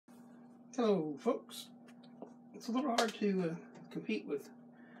Hello, folks. It's a little hard to compete with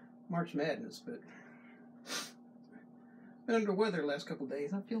March Madness, but been under weather the last couple of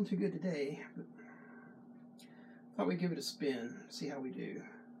days. Not feeling too good today, but thought we'd give it a spin, see how we do.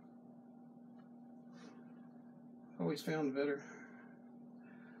 Always found a better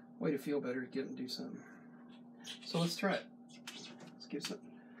way to feel better, get and do something. So let's try it. Let's give some.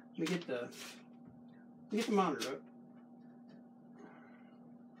 Let me get the monitor up.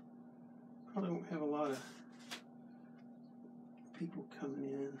 Probably won't have a lot of people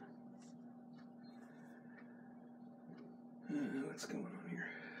coming in. What's going on here?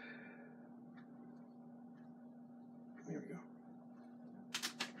 There we go.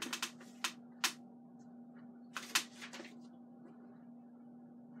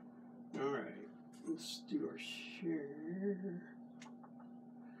 All right, let's do our share.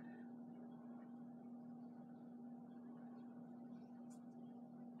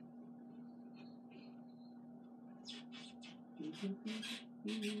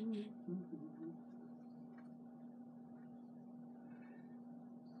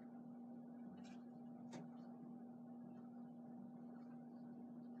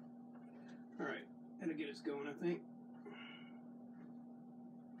 All right, that'll get us going, I think.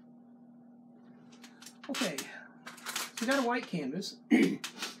 Okay, so we got a white canvas. It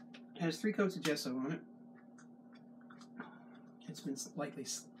has 3 coats of gesso on it. It's been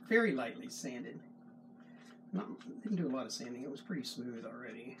very lightly sanded. Didn't do a lot of sanding. It was pretty smooth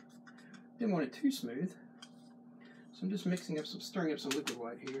already. Didn't want it too smooth, so I'm just stirring up some liquid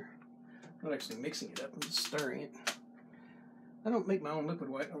white here. Not actually mixing it up. I'm just stirring it. I don't make my own liquid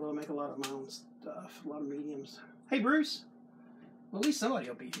white, although I make a lot of my own stuff, a lot of mediums. Hey, Bruce. Well, at least somebody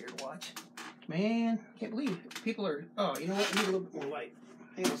will be here to watch. Man, can't believe it. People are. Oh, you know what? I need a little bit more light.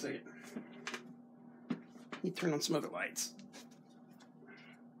 Hang on a second. Need to turn on some other lights.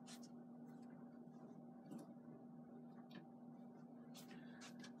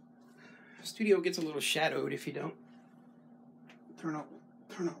 Studio gets a little shadowed if you don't turn off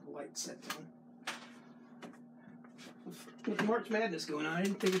the light sets on. With March Madness going on, I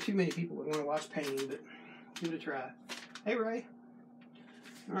didn't figure too many people would want to watch painting, but give it a try. Hey, Ray.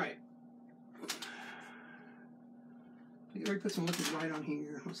 All right. We already put some liquid white on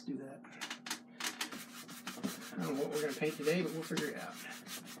here. Let's do that. I don't know what we're going to paint today, but we'll figure it out.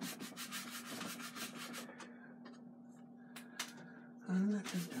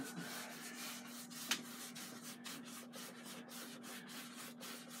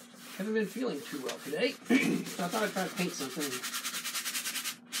 Haven't been feeling too well today, so I thought I'd try to paint something.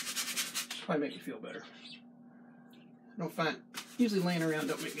 Probably make me feel better. I don't find, usually laying around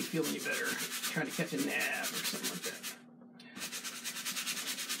don't make me feel any better. Trying to catch a nap or something like that.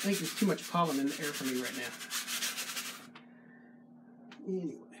 I think there's too much pollen in the air for me right now.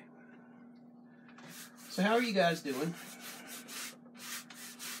 Anyway. So how are you guys doing?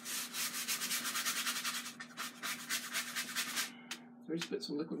 We just put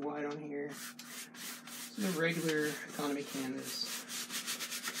some liquid white on here. Some regular economy canvas.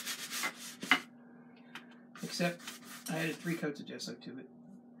 Except I added 3 coats of gesso to it.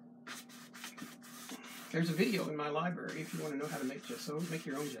 There's a video in my library if you want to know how to make gesso. Make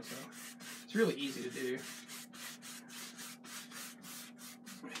your own gesso. It's really easy to do.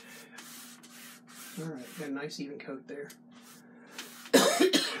 Alright, got a nice even coat there.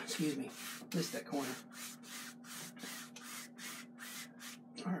 Excuse me. Missed that corner.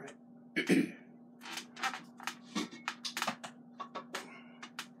 Alright.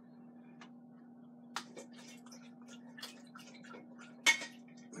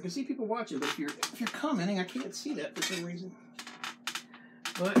 I can see people watching, but if you're commenting, I can't see that for some reason.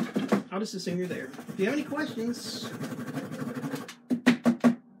 But I'll just assume you're there. If you have any questions,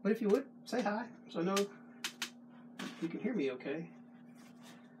 but if you would, say hi, so I know you can hear me okay.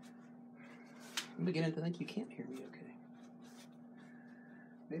 I'm beginning to think you can't hear me okay.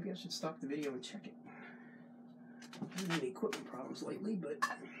 Maybe I should stop the video and check it. I haven't had any equipment problems lately, but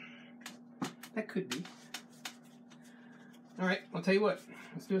that could be. Alright, I'll tell you what.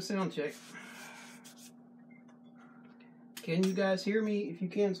 Let's do a sound check. Can you guys hear me? If you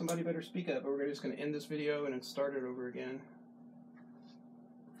can, somebody better speak up, or we're just going to end this video and then start it over again.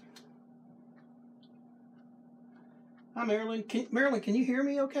 Hi, Marilyn. Marilyn, can you hear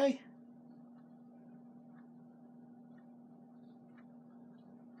me okay?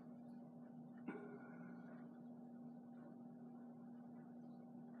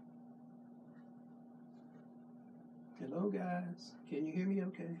 Hello, guys. Can you hear me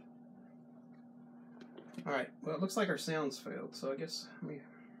okay? Alright, well, it looks like our sounds failed, so I guess we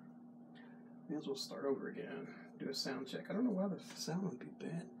may as well start over again. Do a sound check. I don't know why the sound would be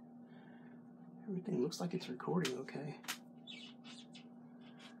bad. Everything looks like it's recording okay.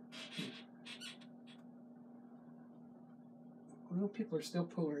 Well, people are still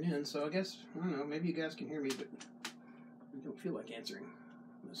pulling in, so I guess, I don't know, maybe you guys can hear me, but you don't feel like answering.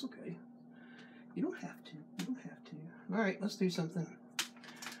 That's okay. You don't have to. You don't have to. All right, let's do something.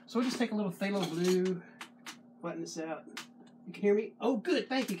 So we'll just take a little phthalo blue, flatten this out. You can hear me? Oh, good.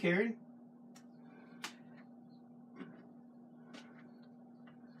 Thank you, Karen.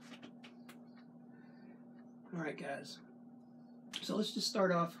 All right, guys. So let's just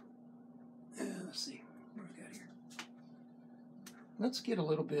start off. Let's see what I got here. Let's get a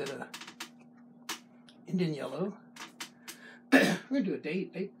little bit of Indian yellow. We're going to do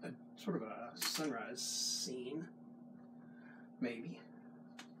a sort of a sunrise scene. Maybe.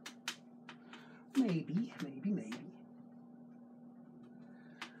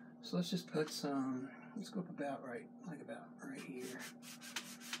 So let's just put some, let's go up about right here.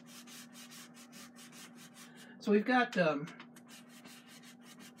 So we've got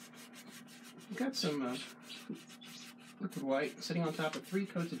some liquid white sitting on top of 3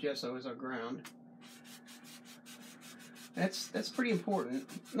 coats of gesso as our ground. That's pretty important.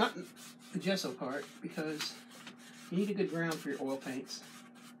 Not the gesso part, because you need a good ground for your oil paints.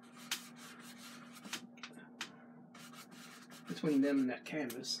 Between them and that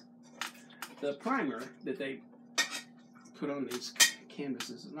canvas. The primer that they put on these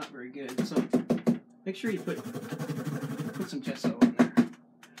canvases is not very good, so make sure you put some gesso on there.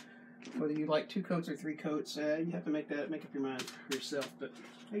 Whether you like 2 coats or 3 coats, you have to make up your mind for yourself, but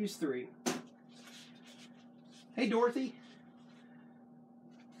I use 3. Hey Dorothy.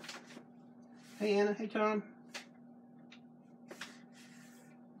 Hey Anna. Hey Tom.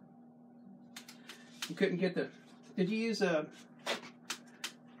 You couldn't get the, did you use a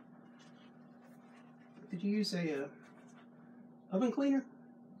oven cleaner?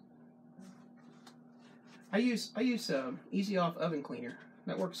 I use Easy Off oven cleaner.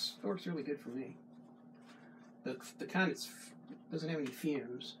 That works really good for me. The kind that doesn't have any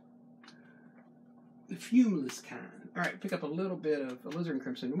fumes. The fumeless kind. All right, pick up a little bit of alizarin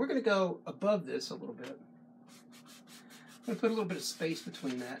crimson. And we're going to go above this a little bit. I'm going to put a little bit of space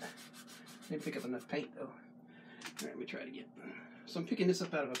between that. Didn't pick up enough paint though. All right, let me try it again. So I'm picking this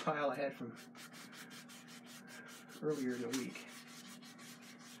up out of a pile I had from earlier in the week.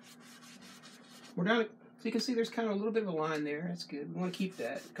 We're down, so you can see there's kind of a little bit of a line there. That's good. We want to keep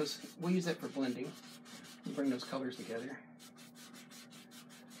that because we'll use that for blending. We'll bring those colors together.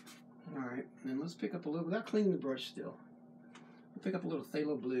 All right, and then let's pick up a little, without cleaning the brush still, we'll pick up a little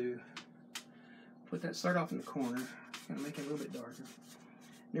phthalo blue. Put that, start off in the corner. Kind of make it a little bit darker.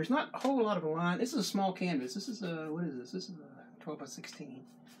 There's not a whole lot of a line. This is a small canvas. This is a, what is this? This is a 12 by 16.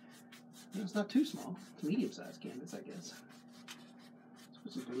 No, it's not too small. It's a medium-sized canvas, I guess. Let's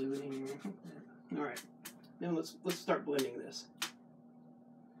put some blue in here. All right. Now let's start blending this.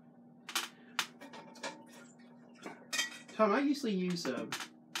 Tom, I usually use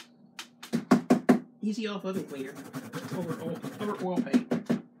Easy Off oven cleaner over oil paint,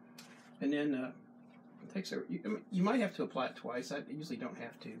 and then it takes you might have to apply it twice. I usually don't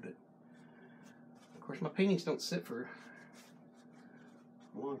have to, but of course my paintings don't sit for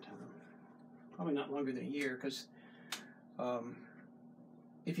a long time. Probably not longer than a year, because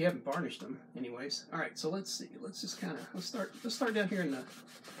if you haven't varnished them, anyways. All right, so let's see. Let's just kind of let's start down here in the.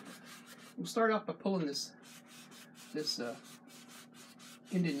 We'll start off by pulling this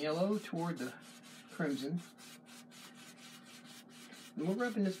Indian yellow toward the crimson, and we're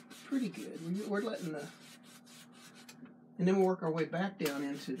rubbing this pretty good. We're letting the, and then we'll work our way back down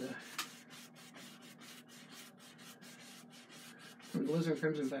into the from the alizarin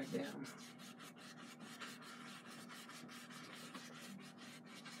crimson back down.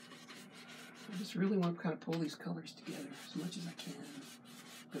 I just really want to kind of pull these colors together as much as I can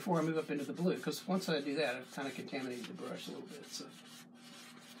before I move up into the blue, because once I do that, I've kind of contaminated the brush a little bit. So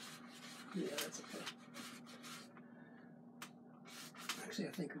yeah, that's okay. Actually,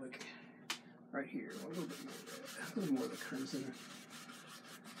 I think like right here, a little more of the crimson.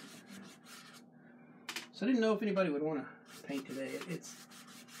 So I didn't know if anybody would want to paint today. It's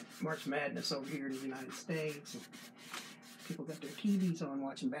March Madness over here in the United States, and people got their TVs on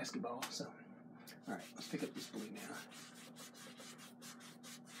watching basketball. So, all right, let's pick up this blue now.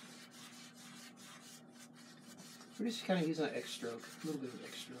 We're just kind of using an X stroke, a little bit of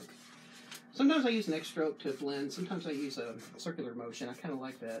X stroke. Sometimes I use an X stroke to blend. Sometimes I use a circular motion. I kind of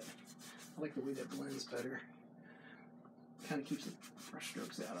like that. I like the way that blends better. Kind of keeps the brush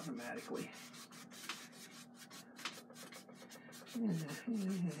strokes out automatically. Yeah.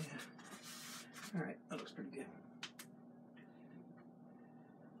 All right, that looks pretty good.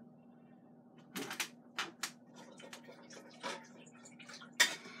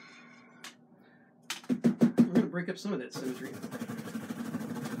 break up some of that symmetry. Let's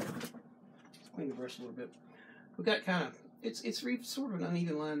clean the brush a little bit. We've got kind of, it's sort of an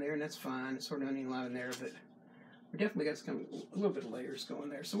uneven line there, and that's fine. It's sort of an uneven line in there, but we definitely got some, a little bit of layers going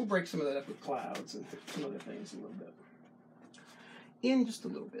there. So we'll break some of that up with clouds and some other things a little bit. In just a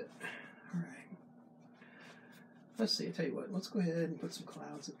little bit. All right. Let's see, I tell you what, let's go ahead and put some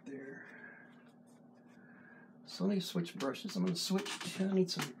clouds up there. So let me switch brushes. I'm going to switch to, I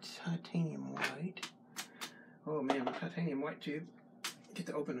need some titanium white. Oh man, my titanium white tube. Get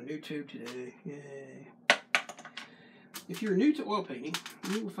to open a new tube today. Yay. If you're new to oil painting,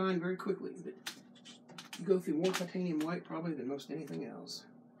 you will find very quickly that you go through more titanium white probably than most anything else.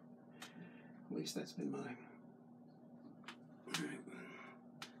 At least that's been my,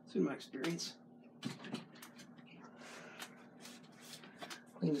 it's been my experience.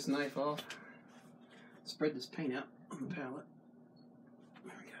 Clean this knife off. Spread this paint out on the palette.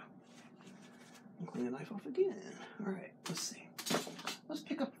 There we go. And clean the knife off again. All right, let's see. Let's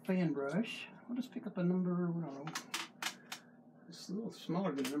pick up a fan brush. I'll just pick up a number, I don't know. It's a little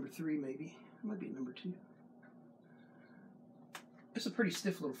smaller than number 3 maybe. It might be a number 2. It's a pretty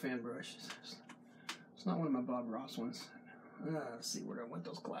stiff little fan brush. It's not one of my Bob Ross ones. Let's see where I want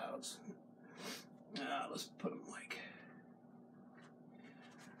those clouds. Let's put them like...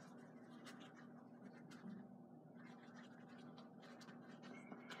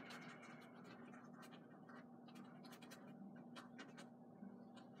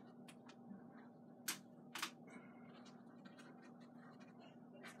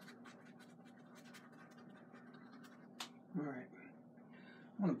 Alright,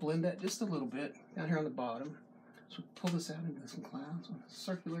 I want to blend that just a little bit down here on the bottom. So pull this out into some clouds on a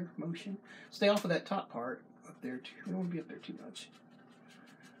circular motion. Stay off of that top part up there too. We don't want to be up there too much.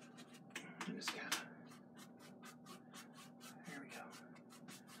 And just kind of, there we go.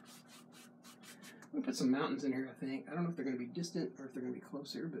 I'm going to put some mountains in here, I think. I don't know if they're going to be distant or if they're going to be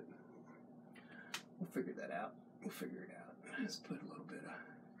closer, but we'll figure that out. We'll figure it out. Let's put a little bit of,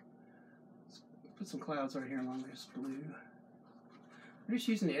 put some clouds right here along this blue. I'm just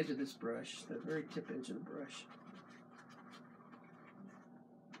using the edge of this brush, the very tip edge of the brush.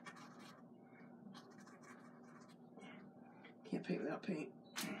 Can't paint without paint.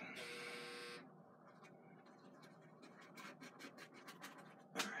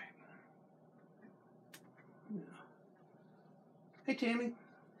 All right. Yeah. Hey Tammy,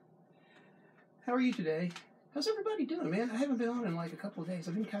 how are you today? How's everybody doing, man? I haven't been on in like a couple of days.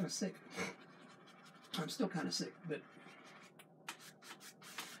 I've been kind of sick. I'm still kind of sick, but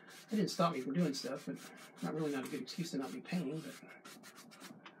it didn't stop me from doing stuff, but not a good excuse to not be painting,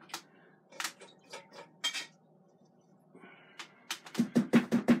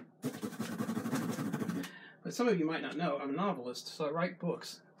 but some of you might not know, I'm a novelist, so I write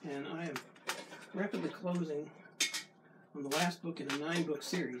books, and I am rapidly closing on the last book in a 9-book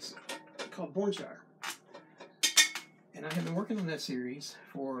series called Bornshire. And I have been working on that series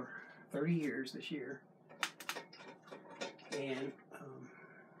for 30 years this year, and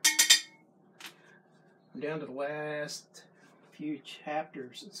I'm down to the last few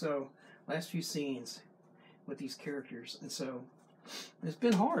chapters, so last few scenes with these characters, and so it's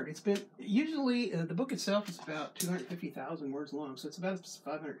been hard. It's been, usually the book itself is about 250,000 words long, so it's about a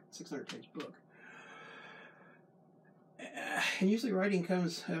 500, 600 page book. And usually writing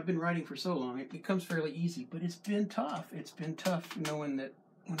comes, I've been writing for so long, it becomes fairly easy, but it's been tough. It's been tough knowing that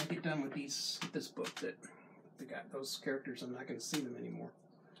when I get done with this book, that those characters, I'm not going to see them anymore.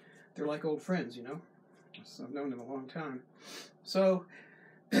 They're like old friends, you know? So I've known them a long time. So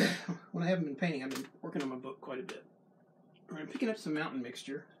when I haven't been painting, I've been working on my book quite a bit. I'm picking up some mountain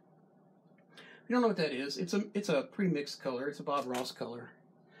mixture. If you don't know what that is, it's a pre-mixed color. It's a Bob Ross color.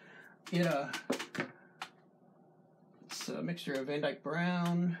 It's a mixture of Van Dyke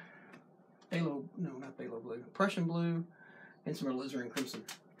Brown, Prussian Blue, and some alizarin crimson.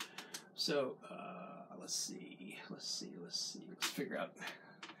 So let's see. Let's figure out.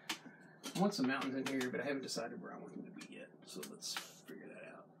 I want some mountains in here, but I haven't decided where I want them to be yet. So let's figure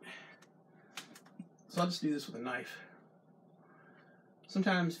that out. So I'll just do this with a knife.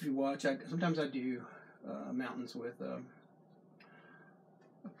 Sometimes, if you watch, sometimes I do mountains with a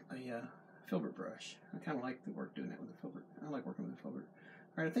filbert brush. I kind of like the work doing that with a filbert. I like working with a filbert.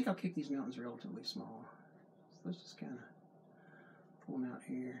 All right, I think I'll keep these mountains relatively small. So let's just kind of pull them out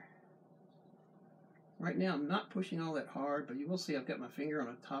here. Right now, I'm not pushing all that hard, but you will see I've got my finger on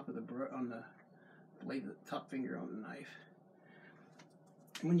the top of the blade, the top finger on the knife.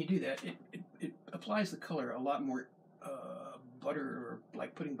 And when you do that, it applies the color a lot more butter, or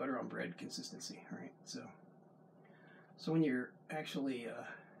like putting butter on bread consistency, right? So when you're actually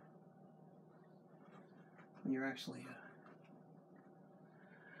when you're actually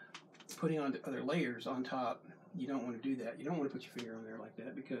putting on other layers on top, you don't want to do that. You don't want to put your finger on there like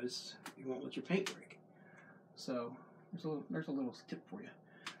that because you won't let your paint break. So there's a little tip for you.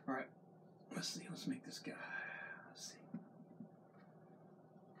 All right, let's see. Let's make this guy. Let's see.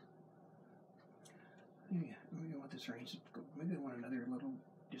 Maybe I want this range to go. Maybe I want another little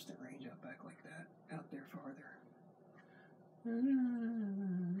distant range out back like that, out there farther.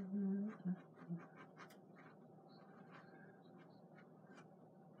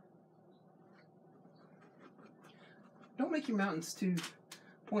 Don't make your mountains too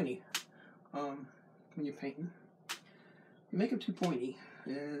pointy when you're painting. You make them too pointy,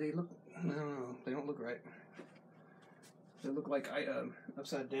 they look, I don't know, they don't look right. They look like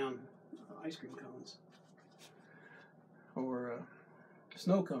upside down ice cream cones. Or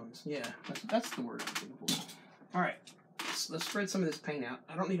snow cones, yeah, that's the word I'm looking for. All right, let's spread some of this paint out.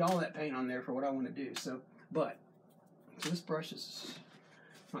 I don't need all that paint on there for what I want to do, so this brush is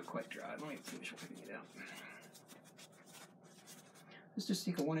not quite dry. Let me finish working it out. Let's just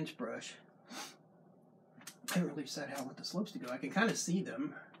take a 1-inch brush. I haven't really decided how I want the slopes to go. I can kind of see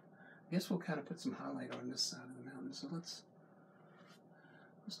them. I guess we'll kind of put some highlight on this side of the mountain. So let's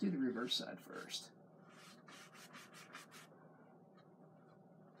do the reverse side first.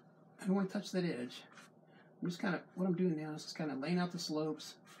 I don't want to touch that edge. I'm just kind of, what I'm doing now is just kind of laying out the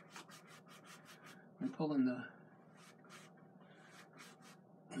slopes and pulling the,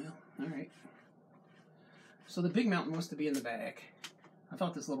 well, all right. So the big mountain wants to be in the back. I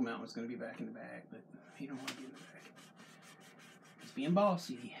thought this little mountain was going to be back in the back, but he don't want to be in the back. He's being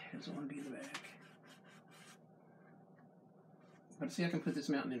bossy. He doesn't want to be in the back. But see, I can put this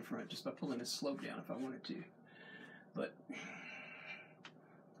mountain in front just by pulling this slope down if I wanted to. But,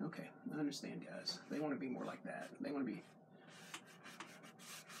 okay, I understand, guys. They want to be more like that. They want to be...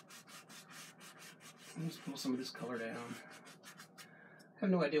 Let me just pull some of this color down. I have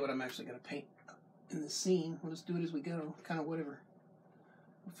no idea what I'm actually going to paint in this scene. We'll just do it as we go, kind of whatever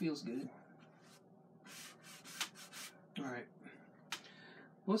feels good. All right,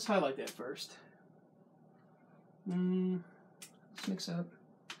 let's highlight that first. Let's mix up.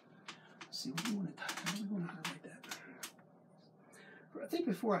 Let's see, what do we want to highlight that? I think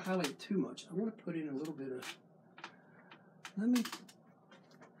before I highlight it too much, I want to put in a little bit of,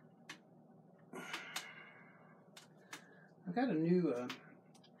 I've got a new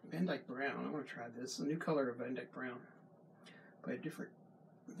Van Dyke Brown. I want to try this, a new color of Van Dyke Brown by a different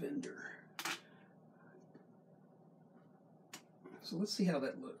vendor. So let's see how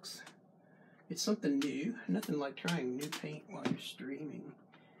that looks. It's something new, nothing like trying new paint while you're streaming,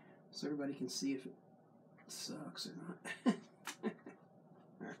 so everybody can see if it sucks or not.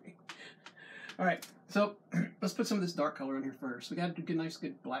 All right, so let's put some of this dark color in here first. We got to do a nice,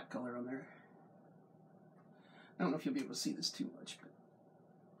 good black color on there. I don't know if you'll be able to see this too much, but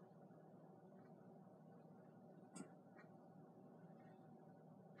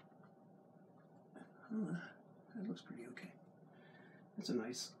that looks pretty okay. It's a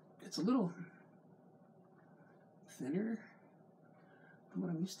nice, it's a little thinner than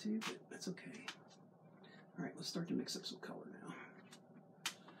what I'm used to, but that's okay. All right, let's start to mix up some color now.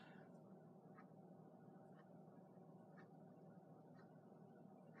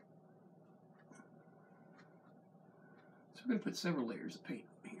 So we're going to put several layers of paint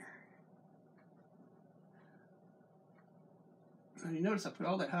here. Now you notice I put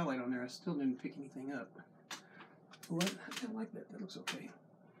all that highlight on there, I still didn't pick anything up. Well, I kind of like that, that looks okay.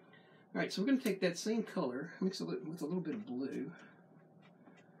 Alright, so we're going to take that same color, mix it with a little bit of blue.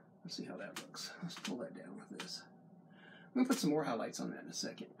 Let's see how that looks. Let's pull that down with this. I'm going to put some more highlights on that in a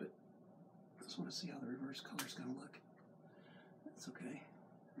second, but I just want to see how the reverse color is going to look. That's okay.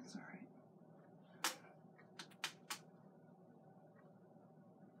 That's alright.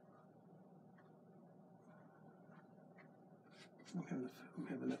 I don't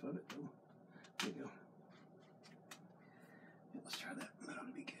have enough of it, though. There you go. Yeah, let's try that. That ought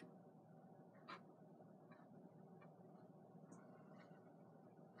to be good.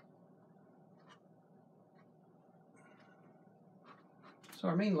 So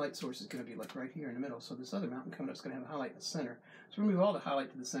our main light source is going to be like right here in the middle. So this other mountain coming up is going to have a highlight in the center. So we'll move all the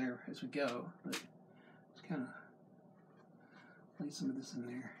highlight to the center as we go. But let's kind of lay some of this in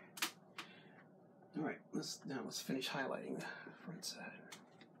there. All right, now let's finish highlighting the front side.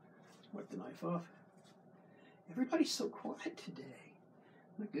 Wipe the knife off. Everybody's so quiet today.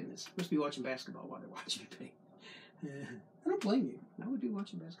 My goodness, must be watching basketball while they're watching me paint. I don't blame you. I would do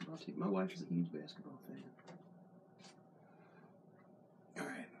watching basketball too. My wife is a huge basketball fan. All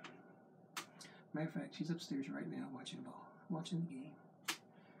right. Matter of fact, she's upstairs right now watching the ball, watching the game.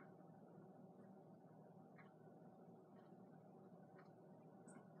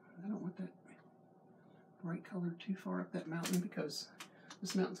 don't want that bright color too far up that mountain because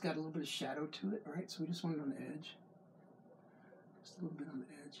this mountain's got a little bit of shadow to it, right? So we just want it on the edge. Just a little bit on the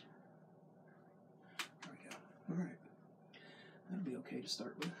edge. There we go. All right. That'll be okay to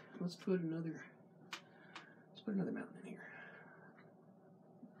start with. Let's put another mountain in here.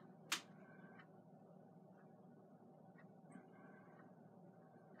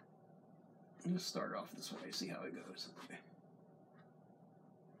 Let's start off this way, see how it goes. Okay.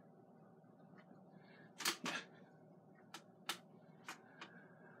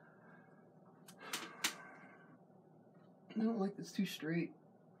 I don't like this too straight.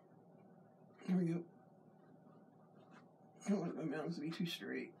 There we go. I don't want my mountains to be too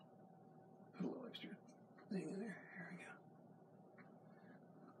straight. Put a little extra thing in there. There we go.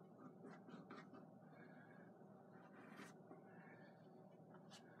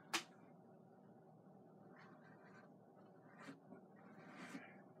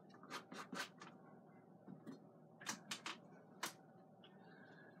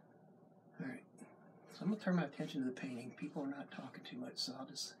 Alright. So I'm going to turn my attention to the painting. People are not talking too much, so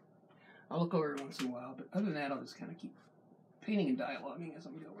I'll look over it once in a while, but other than that, I'll just kind of keep painting and dialoguing as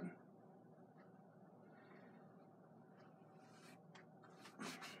I'm going.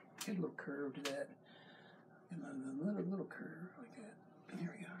 Get a little curve to that. And a little curve like that. And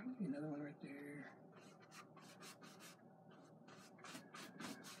there we go. Another one right there.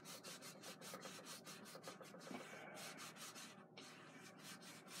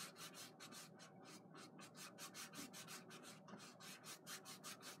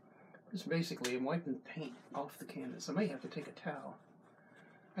 Just basically, I'm wiping paint off the canvas. I may have to take a towel.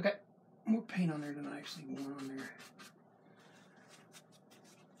 I got more paint on there than I actually want on there.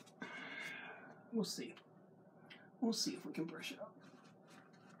 We'll see. We'll see if we can brush it up.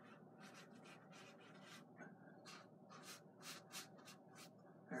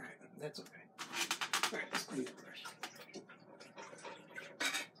 Alright, that's okay. Alright, let's clean the brush.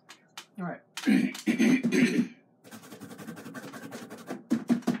 Alright.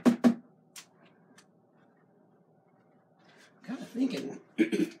 Kind of thinking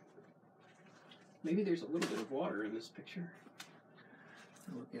maybe there's a little bit of water in this picture.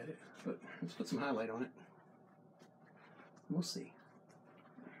 I'll look at it, but let's put some highlight on it. We'll see.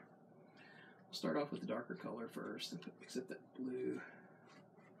 We'll start off with the darker color first and mix up that blue.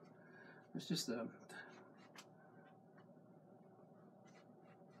 It's just a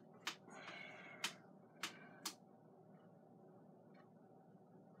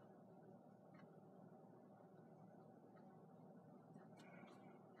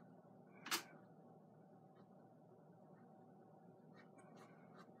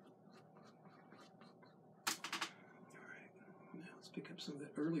pick up some of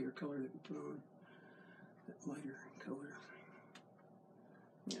that earlier color that we put on, that lighter color.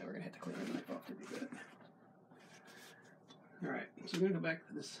 Yeah, we're gonna have to clean the knife off to do that. Alright, so we're gonna go back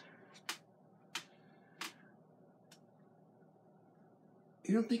to this.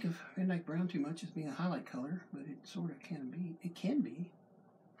 You don't think of midnight brown too much as being a highlight color, but it sort of can be. It can be.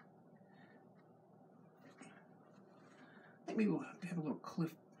 I think maybe we'll have a little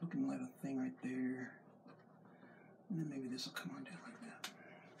cliff looking like a thing right there. And then maybe this will come on down like that.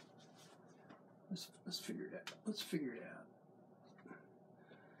 Let's figure it out. Let's figure it out.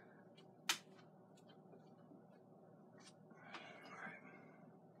 All right.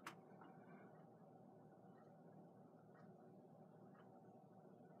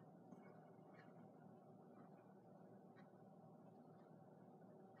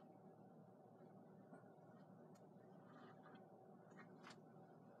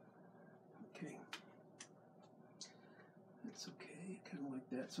 Okay. That's okay. Kind of like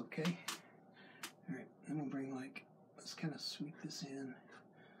that's okay. Alright, then we'll bring let's kind of sweep this in.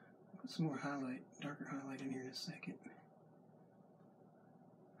 Put some more highlight, darker highlight in here in a second.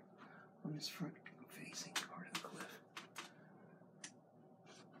 On this front facing part of the cliff.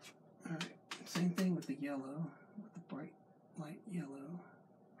 Alright, same thing with the yellow, with the bright light yellow.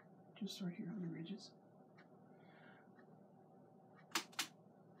 Just right here on the ridges.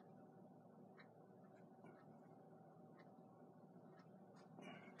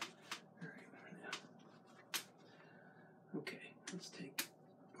 Okay, let's make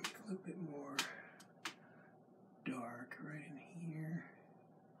a little bit more dark right in here.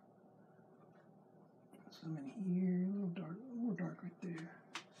 Some in here, a little more dark right there.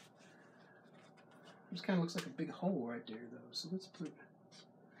 This kind of looks like a big hole right there, though. So let's put.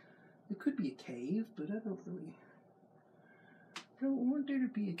 It could be a cave, but I don't want there to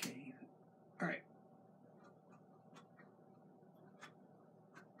be a cave. All right.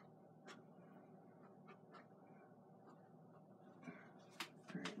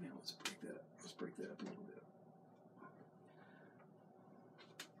 Alright, now let's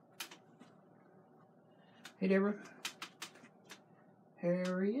Hey, Deborah.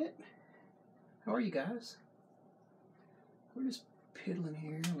 Harriet. How are you guys? We're just piddling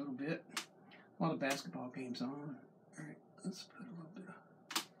here a little bit while the basketball game's on. All right, let's put a little bit of...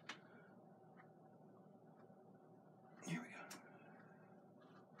 Here we go.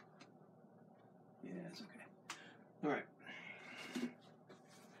 Yeah, it's okay. All right.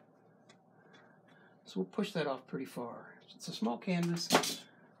 So we'll push that off pretty far. It's a small canvas.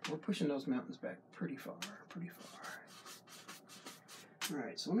 We're pushing those mountains back pretty far, pretty far. All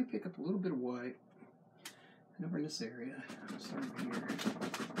right, so let me pick up a little bit of white. And over in this area, I'll start over here.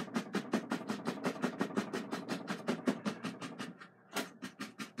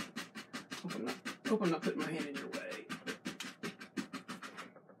 Hope I'm not putting my hand in your way.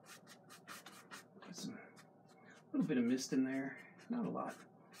 Put some, a little bit of mist in there, not a lot.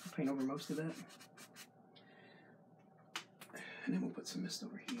 I'll paint over most of that. And then we'll put some mist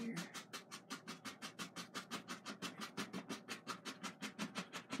over here.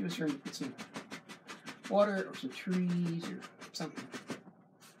 Give us room to put some water or some trees or something.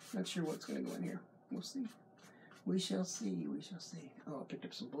 Not sure what's going to go in here. We'll see. We shall see. We shall see. Oh, I picked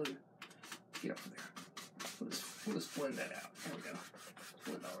up some blue. Get over there. We'll just blend that out. There we go.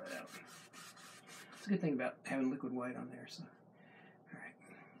 Blend all that out. It's a good thing about having liquid white on there. So, all right.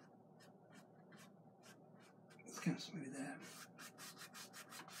 Let's kind of smooth that.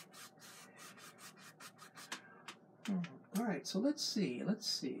 All right, so let's see.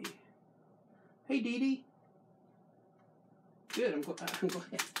 Hey, Dee Dee. Good, I'm glad.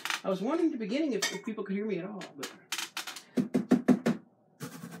 I was wondering at the beginning if people could hear me at all, but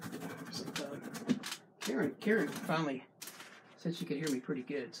Karen finally said she could hear me pretty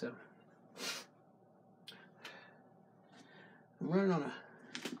good, so I'm running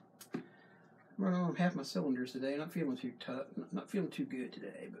on half my cylinders today. Not feeling too tough, not feeling too good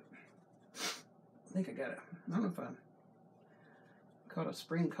today, but I think I don't know if I caught a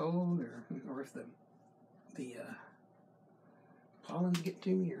spring cold or if the pollen's getting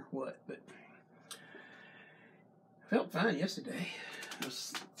to me or what, but I felt fine yesterday. I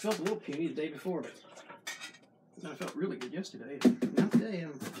felt a little puny the day before, but I felt really good yesterday. Now today,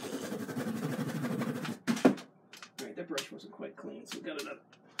 alright, that brush wasn't quite clean, so we got it up.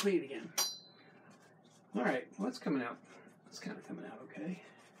 Clean it again. Alright, well, it's coming out. It's kind of coming out okay.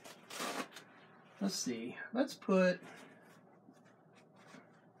 Let's see. Let's put...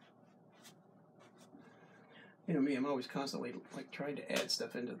 You know me, I'm always constantly like trying to add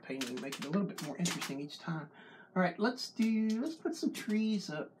stuff into the painting, make it a little bit more interesting each time. All right, let's put some trees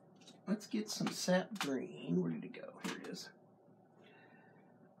up. Let's get some sap green. Where did it go? Here it is.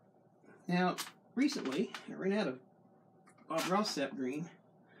 Now, recently I ran out of Bob Ross sap green,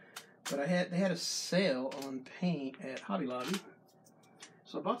 but they had a sale on paint at Hobby Lobby,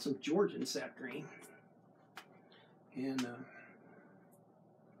 so I bought some Georgian sap green and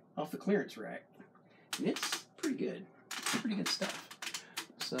off the clearance rack, and it's pretty good. Pretty good stuff.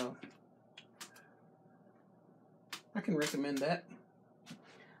 So I can recommend that.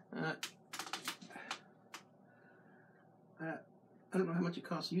 I don't know how much it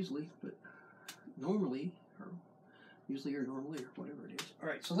costs usually, but normally, or normally, or whatever it is. All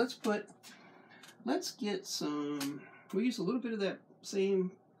right, so let's get some. We'll use a little bit of that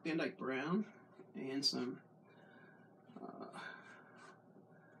same Van Dyke brown and some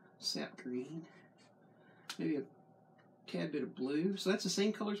sap green. Maybe a tad bit of blue. So that's the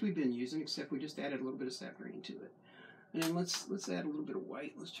same colors we've been using, except we just added a little bit of sap green to it. And then let's add a little bit of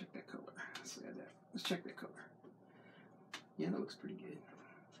white. Let's check that color. Let's add that. Let's check that color. Yeah, that looks pretty good.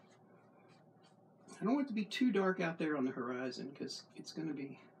 I don't want it to be too dark out there on the horizon because it's going to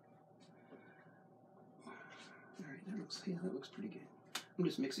be. All right, that looks pretty good. I'm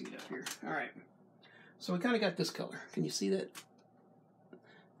just mixing it up here. All right. So we kind of got this color. Can you see that?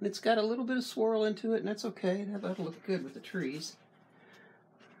 And it's got a little bit of swirl into it, and that's okay. That'll look good with the trees.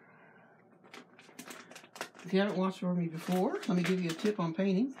 If you haven't watched from me before, let me give you a tip on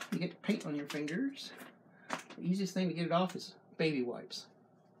painting. You get paint on your fingers. The easiest thing to get it off is baby wipes.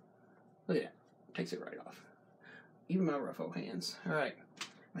 Look at that. Takes it right off. Even my rough old hands. All right.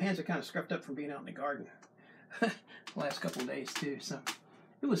 My hands are kind of scruffed up from being out in the garden the last couple of days, too. So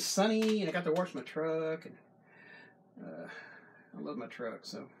it was sunny, and I got to wash my truck, and I love my truck,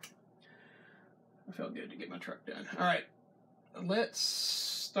 so I felt good to get my truck done. All right, let's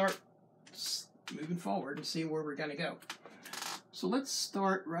start moving forward and see where we're going to go. So let's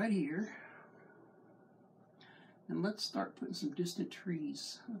start right here, and let's start putting some distant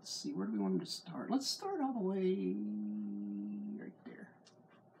trees. Let's see, where do we want them to start? Let's start all the way right there.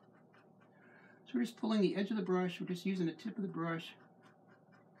 So we're just pulling the edge of the brush. We're just using the tip of the brush.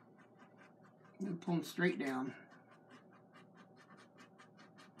 I'm going to pull them straight down.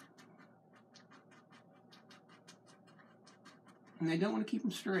 And I don't want to keep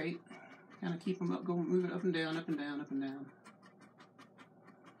them straight. Kind of keep them up, move it up and down, up and down, up and down.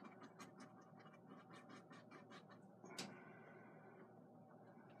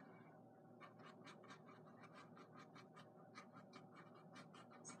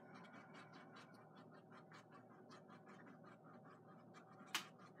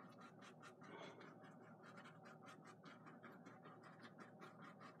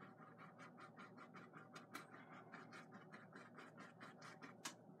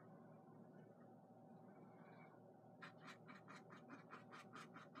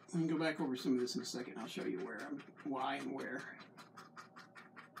 I can go back over some of this in a second. I'll show you why and where.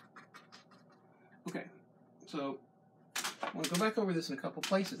 Okay, so I'm going to go back over this in a couple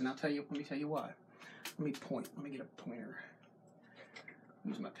places, and let me tell you why. Let me point. Let me get a pointer.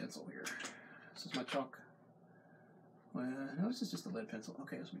 Use my pencil here. This is my chalk. Well, no, this is just a lead pencil.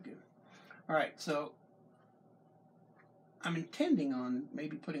 Okay, this will be good. All right, so I'm intending on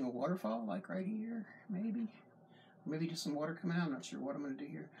maybe putting a waterfall, like right here, maybe. Maybe just some water coming out. I'm not sure what I'm going to do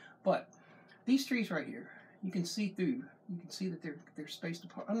here. But these trees right here, you can see through. You can see that they're spaced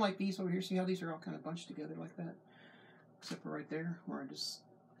apart. Unlike these over here, see how these are all kind of bunched together like that? Except for right there, where I just...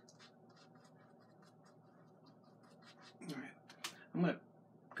 All right. I'm going to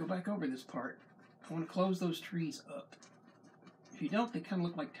go back over this part. I want to close those trees up. If you don't, they kind of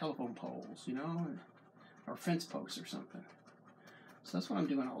look like telephone poles, you know, or fence posts or something. So that's what I'm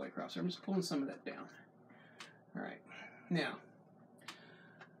doing all the way across. I'm just pulling some of that down. All right, now,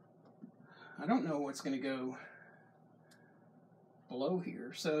 I don't know what's going to go below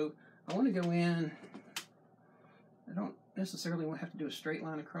here, so I want to go in. I don't necessarily want to have to do a straight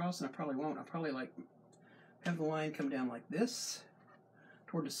line across, and I probably won't. I'll probably like have the line come down like this,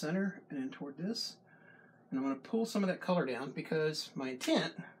 toward the center, and then toward this. And I'm going to pull some of that color down because my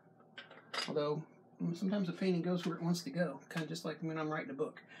intent, although sometimes the painting goes where it wants to go, kind of just like when I'm writing a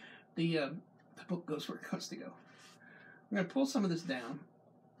book. The book goes where it wants to go. I'm going to pull some of this down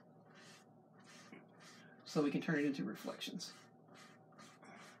so we can turn it into reflections.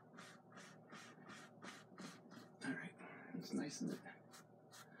 All right, it's nice, isn't it?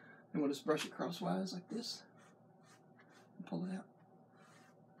 And we'll just brush it crosswise like this and pull it out.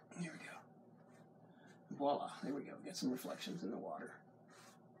 There we go. Voila, there we go. Get some reflections in the water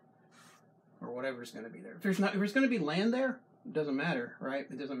or whatever's going to be there. If there's going to be land there, it doesn't matter, right?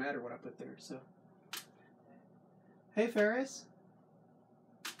 It doesn't matter what I put there. So, hey, Ferris.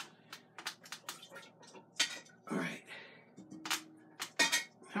 All right.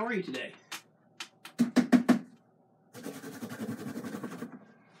 How are you today? All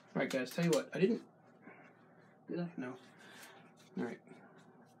right, guys. Tell you what, I didn't. Did I? No. All right.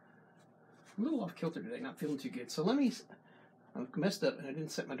 I'm a little off kilter today. Not feeling too good. So let me. I messed up and I didn't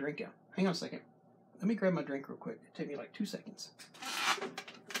set my drink out. Hang on a second. Let me grab my drink real quick. It'll take me like 2 seconds.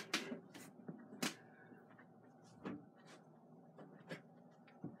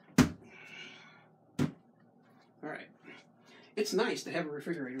 All right. It's nice to have a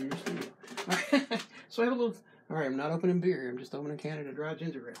refrigerator in your studio. All right. So I have a little... All right, I'm not opening beer. I'm just opening a can of dry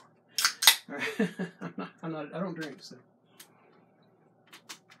ginger ale. All right. I don't drink, so...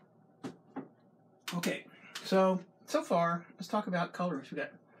 Okay. So far, let's talk about colors. We got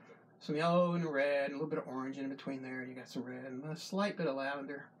some yellow and red, and a little bit of orange in between there. You got some red and a slight bit of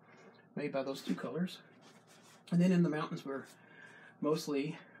lavender made by those two colors. And then in the mountains, we're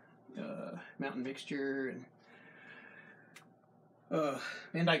mostly mountain mixture and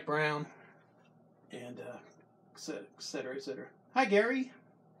Van Dyke Brown and et cetera, et cetera. Hi, Gary.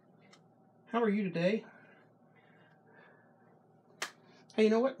 How are you today? Hey, you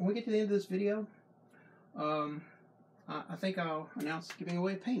know what? When we get to the end of this video, I think I'll announce giving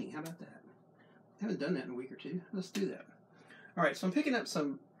away a painting. How about that? I haven't done that in a week or two. Let's do that. All right, so I'm picking up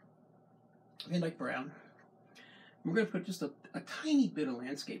some Van Dyke Brown. We're going to put just a tiny bit of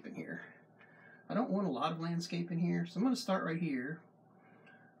landscape in here. I don't want a lot of landscape in here, so I'm going to start right here.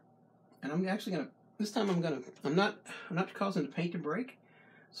 And I'm actually going to, this time I'm not causing the paint to break,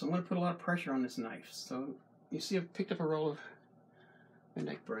 so I'm going to put a lot of pressure on this knife. So you see I've picked up a roll of Van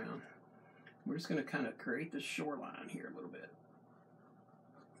Dyke Brown. We're just going to kind of create this shoreline here a little bit.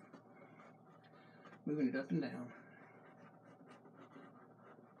 Moving it up and down.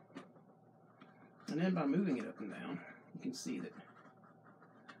 And then by moving it up and down, you can see that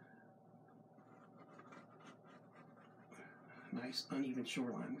nice uneven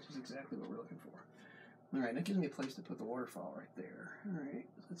shoreline, which is exactly what we're looking for. All right, that gives me a place to put the waterfall right there. All right,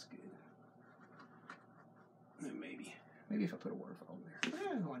 that's good. And then maybe if I put a waterfall there.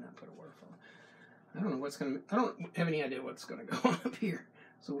 Why not put a waterfall? I don't know what's going to, I don't have any idea what's going to go on up here.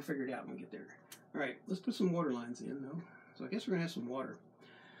 So we'll figure it out when we get there. All right, let's put some water lines in though. So I guess we're going to have some water.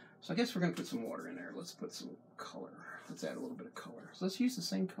 So I guess we're going to put some water in there. Let's put some color. Let's add a little bit of color. So let's use the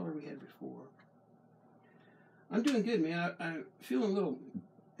same color we had before. I'm doing good, man. I'm feeling a little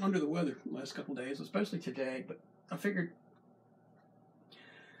under the weather the last couple days, especially today, but I figured,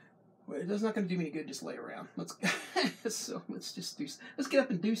 well, it's not going to do me any good just lay around. Let's let's get up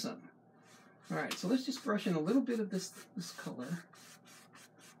and do something. All right, so let's just brush in a little bit of this color,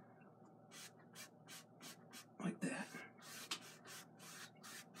 like that.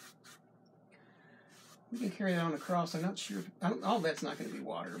 We can carry that on across. I'm not sure. All that's not going to be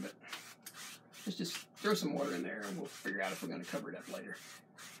water, but let's just throw some water in there, and we'll figure out if we're going to cover it up later.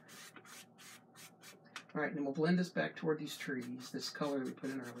 All right, and then we'll blend this back toward these trees, this color we put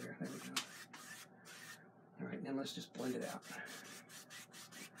in earlier. There we go. All right, now let's just blend it out.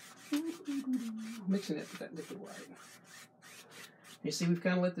 Mixing it with that liquid white. You see, we've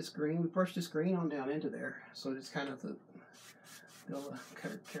kind of let this green, we brushed this green on down into there, so it's kind of they'll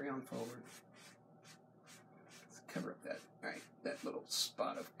carry on forward. Let's cover up that, all right, that little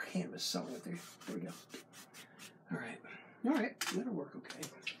spot of canvas sewing it there. There we go. All right, that'll work okay.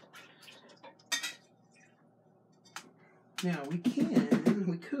 Now we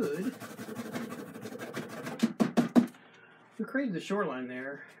created the shoreline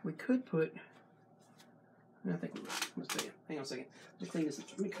there. We could put, I think we will. Let's see. Hang on a second. Let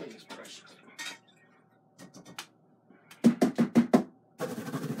me clean this brush.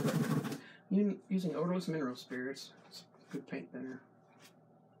 Using odorless mineral spirits. It's a good paint thinner.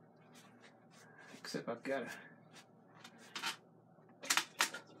 Except I've got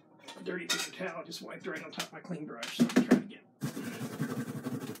a dirty paper towel just wiped right on top of my clean brush. So I'll try it again.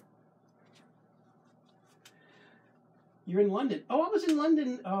 You're in London. Oh, I was in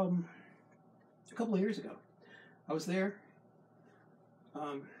London a couple of years ago. I was there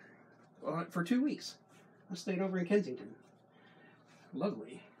for 2 weeks. I stayed over in Kensington.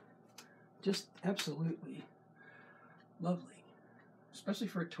 Lovely. Just absolutely lovely. Especially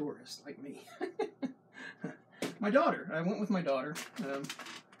for a tourist like me. My daughter. I went with my daughter.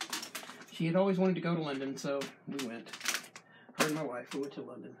 She had always wanted to go to London, so we went. Her and my wife, we went to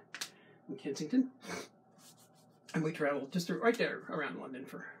London in Kensington. And we traveled just right there around London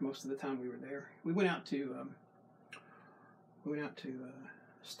for most of the time we were there. We went out to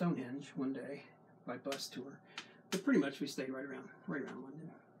Stonehenge one day by bus tour, but pretty much we stayed right around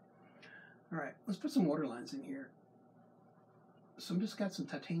London. All right, let's put some water lines in here. So I'm just got some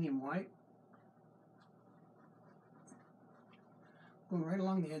titanium white going right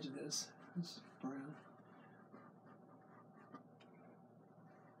along the edge of this brown.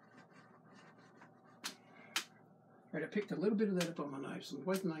 All right, I picked a little bit of that up on my knife, so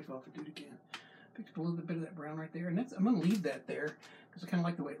wipe the knife off and do it again. Picked up a little bit of that brown right there, and I'm going to leave that there because I kind of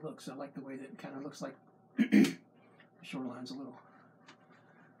like the way it looks. I like the way that it kind of looks like the shoreline's a little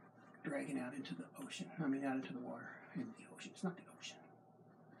dragging out into the ocean. I mean, out into the water. In the ocean. It's not the ocean.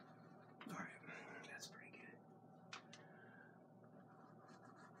 All right, that's pretty good.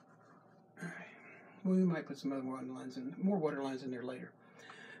 All right, well, we might put some other more water lines in there later.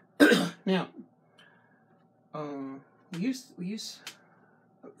 Now. We use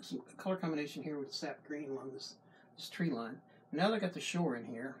some color combination here with sap green along this tree line. Now that I got the shore in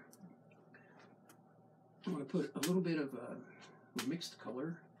here, I'm going to put a little bit of a mixed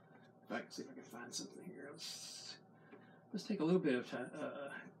color. If I can see if I can find something here. Let's take a little bit of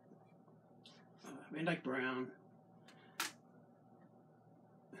Van Dyke brown.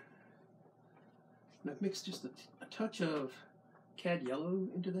 And I've mixed just a touch of cad yellow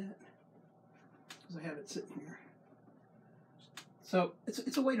into that. I have it sitting here. So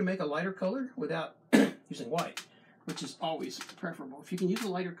it's a way to make a lighter color without using white, which is always preferable. If you can use a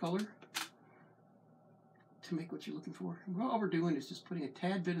lighter color to make what you're looking for. All we're doing is just putting a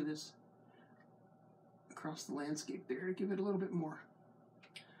tad bit of this across the landscape there to give it a little bit more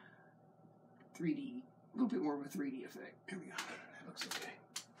 3D, a little bit more of a 3D effect. There we go. That looks okay.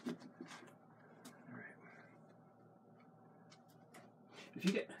 All right. If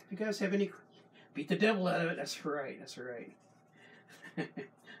you guys have any, beat the devil out of it. That's right. That's right.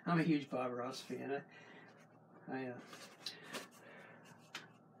 I'm a huge Bob Ross fan. I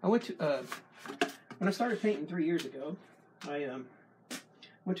went to when I started painting 3 years ago. I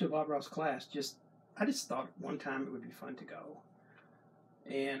went to a Bob Ross class. I just thought one time it would be fun to go,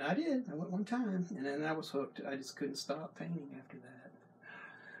 and I did. I went one time, and then I was hooked. I just couldn't stop painting after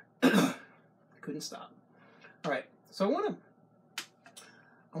that. I couldn't stop. All right, so I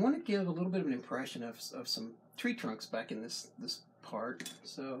want to give a little bit of an impression of some tree trunks back in this part.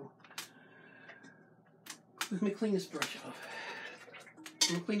 So Let me clean this brush off. I'm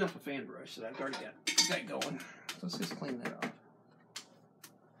going to clean off a fan brush that I've already got going. So let's just clean that off.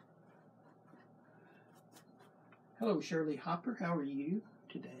 Hello, Shirley Hopper. How are you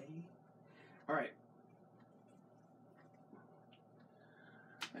today? All right.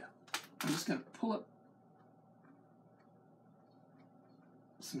 Now, I'm just going to pull up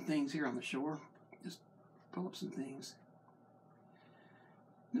some things here on the shore. Just pull up some things.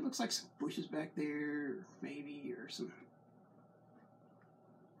 It looks like some bushes back there, maybe, or some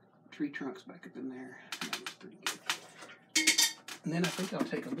tree trunks back up in there. That looks pretty good. And then I think I'll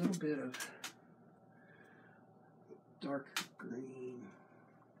take a little bit of darker green,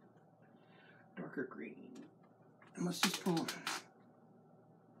 and let's just pull.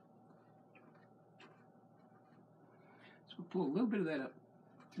 So we'll pull a little bit of that up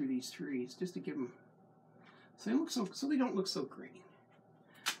through these trees just to give them, so they don't look so green.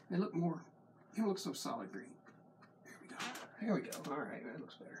 They look more. They don't look so solid green. There we go. There we go. All right, that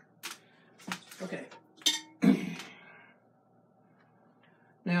looks better. Okay.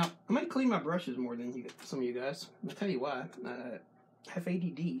 Now, I might clean my brushes more than some of you guys. I'll tell you why. I have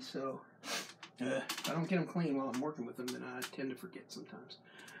ADD, so if I don't get them clean while I'm working with them, then I tend to forget sometimes.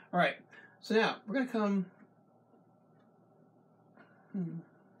 All right, so now we're going to come...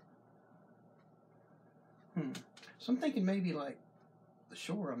 So I'm thinking maybe like the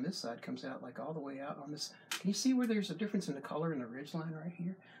shore on this side comes out like all the way out on this. Can you see where there's a difference in the color in the ridge line right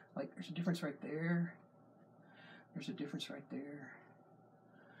here? Like there's a difference right there. There's a difference right there.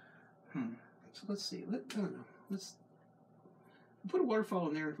 So let's see. I don't know. Let's put a waterfall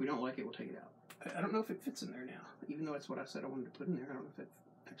in there. If we don't like it, we'll take it out. I don't know if it fits in there now. Even though that's what I said I wanted to put in there, I don't know if it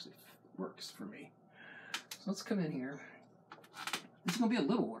actually works for me. So let's come in here. This is going to be a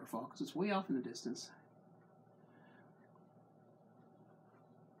little waterfall because it's way off in the distance.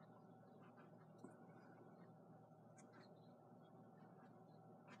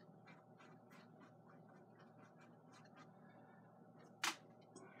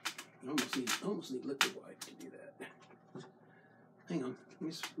 I almost need liquid white to do that. Hang on,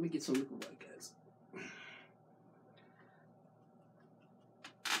 let me get some liquid white, guys.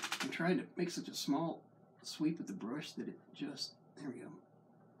 I'm trying to make such a small sweep with the brush that it just, there we go.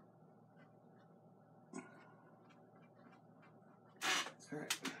 All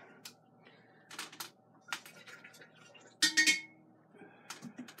right.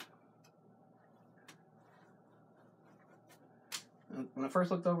 When I first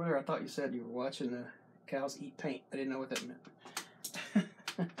looked over there, I thought you said you were watching the cows eat paint. I didn't know what that meant.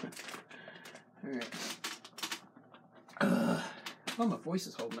 All right. Well, my voice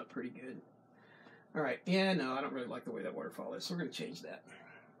is holding up pretty good. All right. Yeah, no, I don't really like the way that waterfall is, so we're going to change that.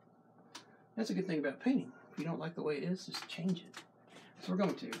 That's a good thing about painting. If you don't like the way it is, just change it. So we're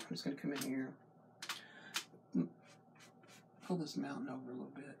going to. I'm just going to come in here, pull this mountain over a little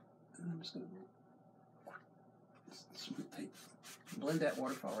bit, and I'm just going to blend that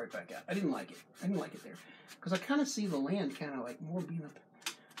waterfall right back out. I didn't like it. I didn't like it there. Because I kind of see the land kind of like more being up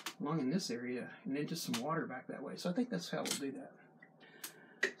along in this area and then just some water back that way. So I think that's how we'll do that.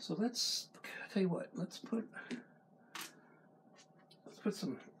 So let's, I'll tell you what, let's put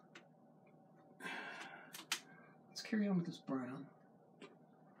some, let's carry on with this brown.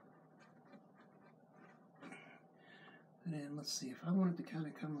 And then let's see, if I wanted to kind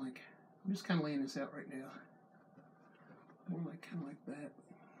of come like, I'm just kind of laying this out right now. More like, kind of like that,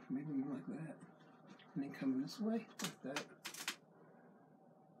 maybe more like that, and then come this way, like that.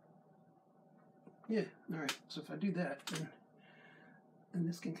 Yeah, all right, so if I do that, then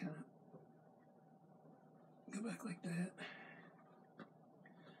this can kind of go back like that,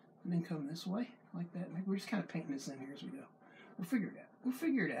 and then come this way, like that. Maybe we're just kind of painting this in here as we go. We'll figure it out. We'll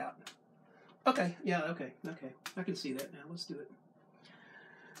figure it out. Okay, yeah, okay. I can see that now. Let's do it.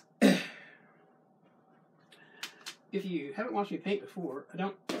 If you haven't watched me paint before, I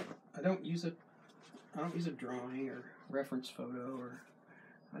don't use a drawing or reference photo, or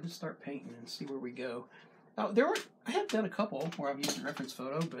I just start painting and see where we go. I have done a couple where I've used a reference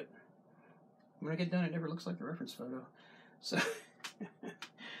photo, but when I get done, it never looks like the reference photo. So,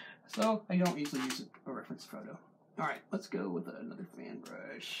 so I don't usually use a reference photo. All right, let's go with another fan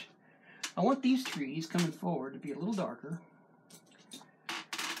brush. I want these trees coming forward to be a little darker.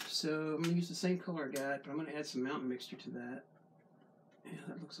 So I'm going to use the same color I got, but I'm going to add some mountain mixture to that. Yeah,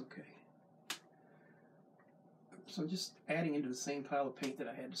 that looks okay. So I'm just adding into the same pile of paint that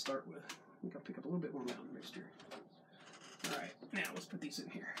I had to start with. I think I'll pick up a little bit more mountain mixture. All right, now let's put these in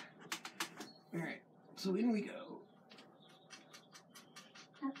here. All right, so in we go.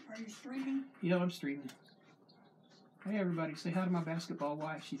 Are you streaming? Yeah, I'm streaming. Hey everybody, say hi to my basketball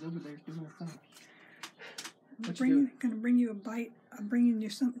wife. She's over there doing her thing. Gonna bring you a bite. I'm bringing you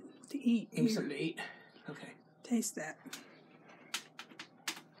something to eat. Give me something to eat. Okay. Taste that.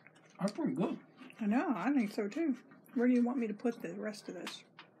 That's pretty good. I know. I think so too. Where do you want me to put the rest of this?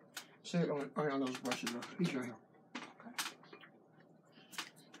 Set it on those brushes. These right here. Okay.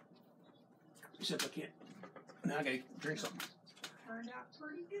 Except I can't. Now I gotta drink something. Turned out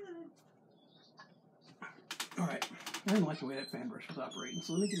pretty good. All right. I didn't like the way that fan brush was operating,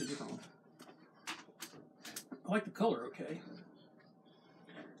 so let me get a different one. I like the color, okay.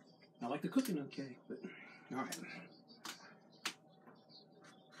 I like the cooking, okay, but all right.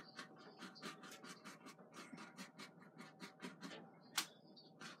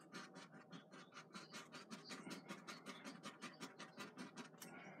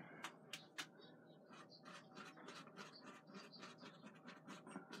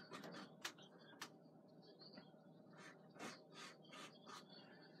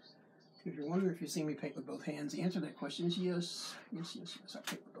 If you're wondering if you've seen me paint with both hands, the answer to that question is yes. Yes, yes, yes. I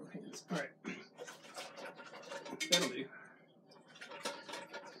paint with both hands. All right. That'll do.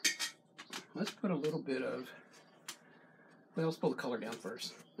 Let's put a little bit of, well, let's pull the color down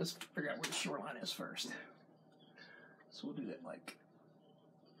first. Let's figure out where the shoreline is first. So we'll do that like,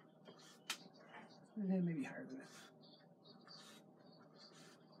 maybe higher than that.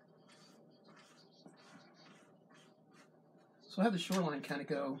 So I have the shoreline kind of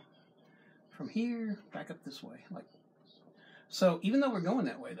go from here back up this way, like so. Even though we're going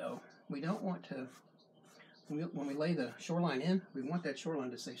that way, though, we don't want to. When we lay the shoreline in, we want that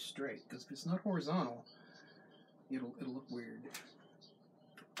shoreline to stay straight, because if it's not horizontal, it'll look weird.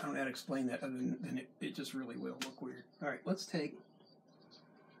 I don't know how to explain that other than it just really will look weird. All right, let's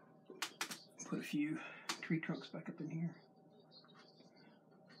put a few tree trunks back up in here.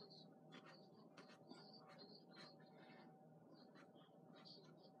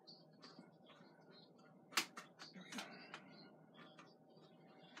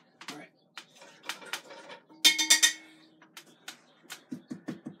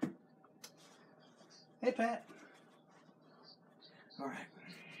 Hey, Pat. All right.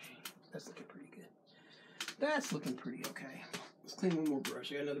 That's looking pretty good. That's looking pretty okay. Let's clean one more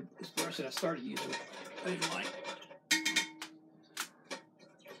brush. I got another brush that I started using. I didn't like.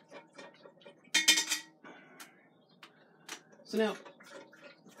 So now,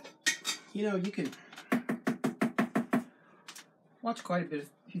 you know, you can watch quite a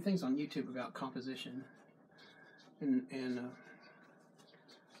few things on YouTube about composition. And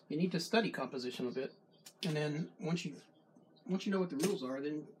you need to study composition a bit. And then once you know what the rules are,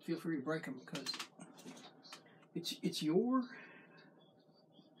 then feel free to break them, because it's your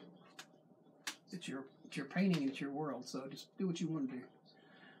painting, it's your world. So just do what you want to do.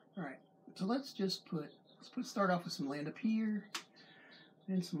 All right. So let's start off with some land up here,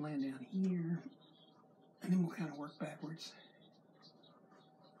 then some land down here, and then we'll kind of work backwards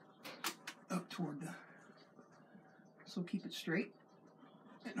up toward the. So keep it straight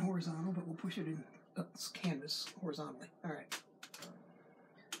and horizontal, but we'll push it in up this canvas horizontally. All right.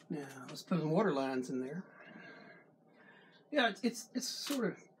 Now let's put some water lines in there. Yeah, it's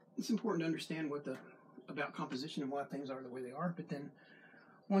important to understand about composition and why things are the way they are. But then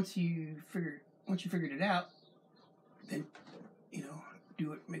once you figured it out, then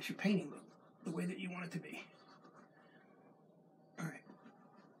do it makes your painting look the way that you want it to be. All right.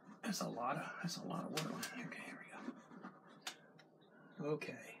 That's a lot of water line. Okay, here we go.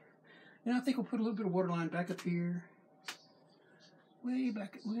 Okay. And I think we'll put a little bit of waterline back up here. Way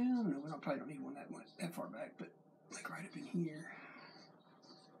back. Well, no, we probably don't need one that far back, but like right up in here.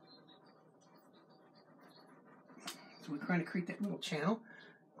 So we kind of create that little channel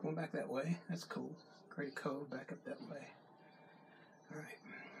going back that way. That's cool. Create a cove back up that way. All right.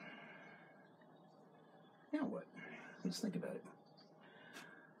 Now what? Let's think about it.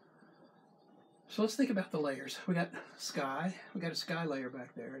 So let's think about the layers. We got sky. We got a sky layer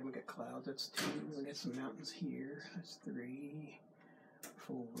back there, and we got clouds. That's 2. We got some mountains here. That's 3,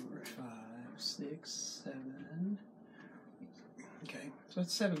 4, 5, 6, 7. Okay, so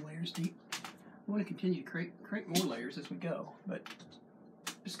that's 7 layers deep. We want to continue to create more layers as we go, but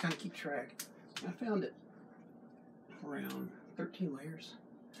just kind of keep track. I found it around 13 layers.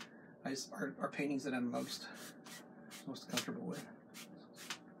 Are paintings that I'm most comfortable with.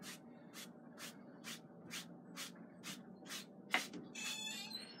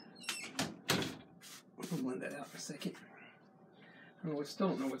 We'll blend that out in a second. I still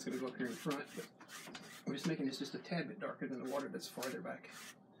don't know what's going to go up here in front, but we're just making this just a tad bit darker than the water that's farther back.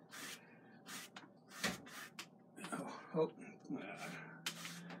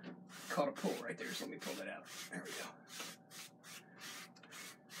 Caught a pull right there, so let me pull that out. There we go.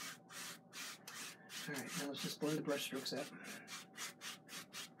 Alright, now let's just blend the brush strokes out.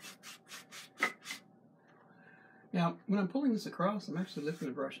 Now, when I'm pulling this across, I'm actually lifting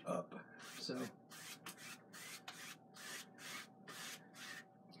the brush up. So,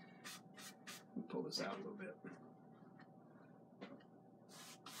 pull this out a little bit.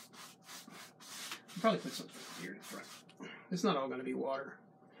 I'll probably put something here in front. It's not all going to be water.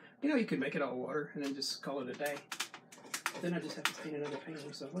 You know, you could make it all water and then just call it a day. Then I just have to paint another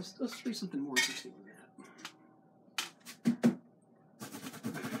painting. So let's do something more interesting than that.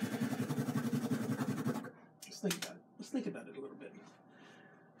 Think about it. Let's think about it a little bit.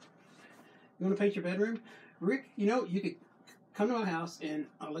 You want to paint your bedroom? Rick, you know, you could come to my house and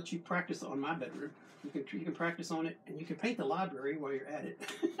I'll let you practice on my bedroom. You can practice on it and you can paint the library while you're at it.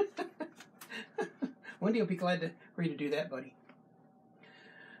 Wendy will be glad for you to do that, buddy.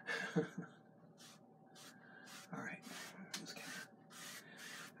 All right.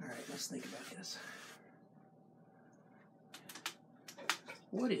 Let's think about this.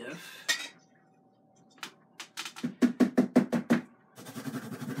 What if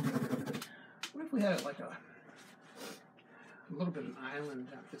we had like a little bit of an island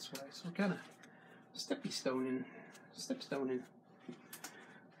out this way, so we're kind of stepstoning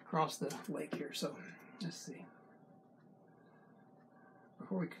across the lake here. So let's see.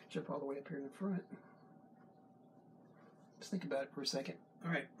 Before we jump all the way up here in the front, let's think about it for a second.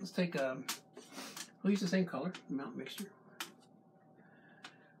 All right, let's take we'll use the same color, the mountain mixture.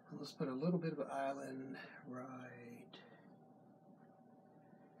 And let's put a little bit of an island right.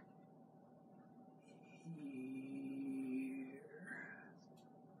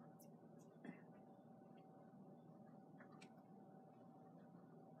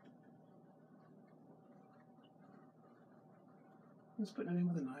 Just putting it in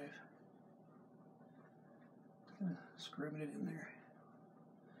with a knife. Kind of scrubbing it in there.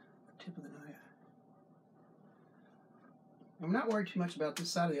 The tip of the knife. I'm not worried too much about this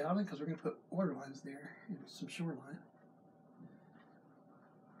side of the island because we're going to put water lines there and some shoreline.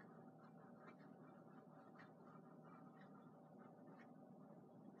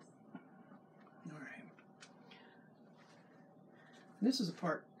 All right. And this is a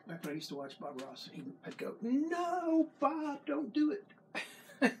part back when I used to watch Bob Ross. I'd go, "No, Bob, don't do it."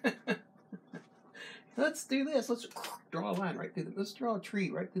 Let's do this. Let's draw a line right through let's draw a tree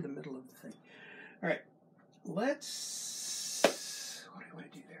right through the middle of the thing. All right. What do I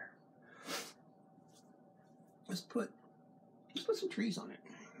want to do there? Let's put some trees on it.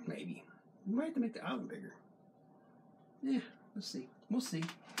 Maybe. We might have to make the island bigger. Yeah, let's see. We'll see.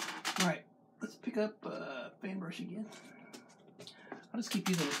 All right. Let's pick up fan brush again. I'll just keep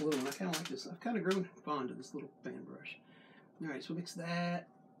using this little one. I kind of like this. I've kind of grown fond of this little fan brush. All right, so mix that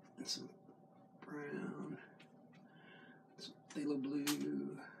and some brown, some phthalo blue,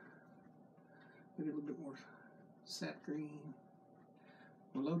 maybe a little bit more sap green.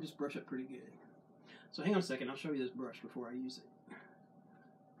 We'll load this brush up pretty good. So hang on a second. I'll show you this brush before I use it.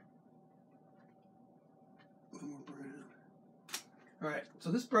 A little more brown. All right,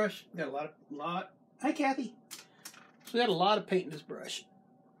 so this brush got a lot. Hi, Kathy. So we got a lot of paint in this brush.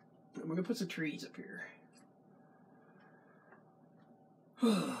 And we're gonna put some trees up here. All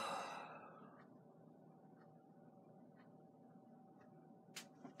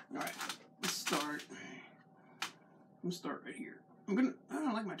right, let's start. We'll start right here. I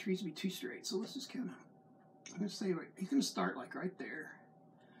don't like my trees to be too straight, so let's just kind of. I'm gonna say he's gonna start like right there.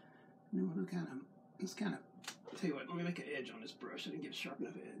 And then we'll let's kind of. Tell you what, let me make an edge on this brush. I didn't get a sharp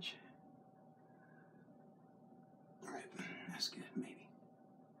enough edge. Alright, that's good, maybe.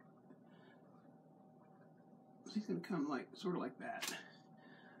 So he's going to come sort of like that.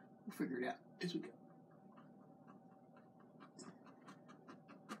 We'll figure it out as we go.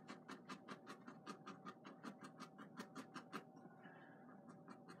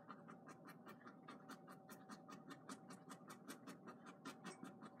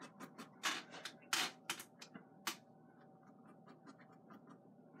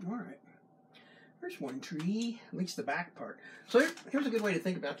 Alright. There's one tree, at least the back part. So here's a good way to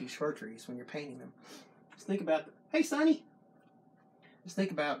think about these fir trees when you're painting them. Just think about, hey Sonny! Just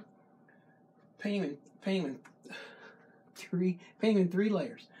think about painting in three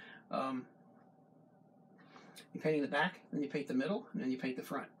layers. You paint the back, then you paint the middle, and then you paint the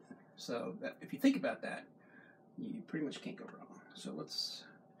front. So if you think about that, you pretty much can't go wrong. So let's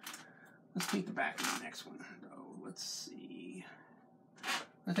paint the back in the next one. So let's see.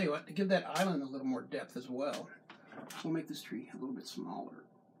 I'll tell you what, to give that island a little more depth as well, we'll make this tree a little bit smaller.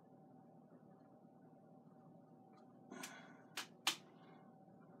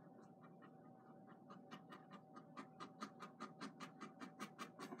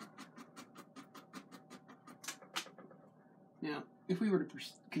 Now, if we were to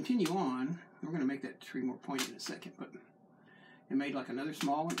continue on, we're going to make that tree more pointy in a second, but it made like another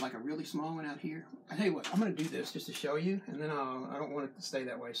small one, like a really small one out here. I tell you what, I'm going to do this just to show you, and then I don't want it to stay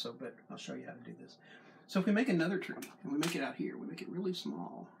that way, so but I'll show you how to do this. So if we make another tree, and we make it out here, we make it really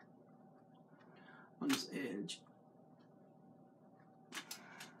small on this edge.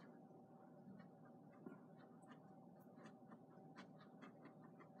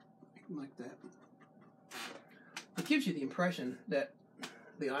 Like that. It gives you the impression that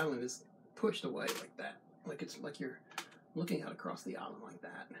the island is pushed away like that. Like it's like you're looking out across the island like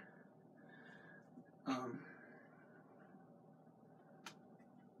that.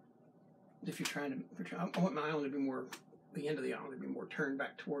 If you're trying to, I want my island to be more, the end of the island to be more turned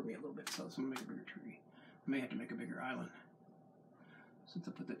back toward me a little bit, so I'm going to make a bigger tree. I may have to make a bigger island since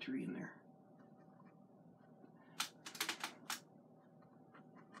I put that tree in there.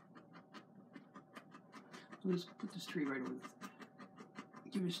 We'll just put this tree right over.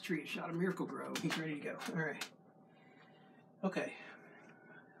 Give this tree a shot of Miracle-Gro. He's ready to go. All right. Okay.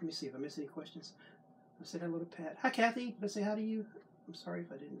 Let me see if I missed any questions. I said hello to Pat. Hi, Kathy. Did I say hi to you? I'm sorry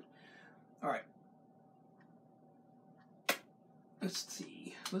if I didn't. All right. Let's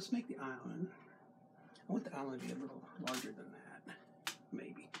see. Let's make the island. I want the island to be a little larger than that.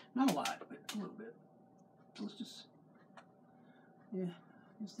 Maybe. Not a lot, but a little bit. So let's just, yeah,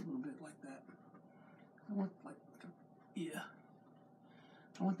 just a little bit like that. I want like, yeah.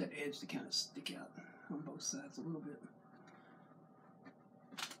 I want that edge to kind of stick out on both sides a little bit.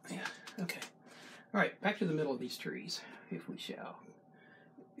 Yeah, okay. All right, back to the middle of these trees, if we shall.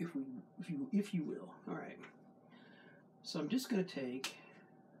 If you will. All right. So I'm just going to take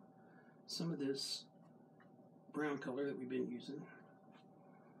some of this brown color that we've been using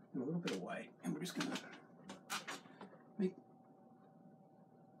and a little bit of white, and we're just going to make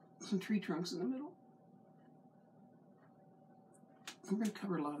some tree trunks in the middle. I'm going to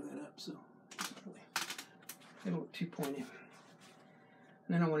cover a lot of that up, so really, it don't look too pointy.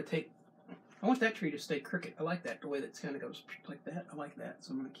 And then I want that tree to stay crooked. I like that, the way that kind of goes like that. I like that,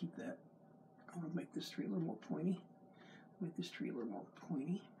 so I'm going to keep that. I want to make this tree a little more pointy. Make this tree a little more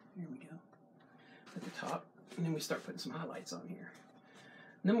pointy. There we go. At the top. And then we start putting some highlights on here.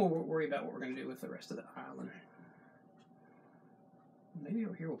 And then we'll worry about what we're going to do with the rest of the island. Maybe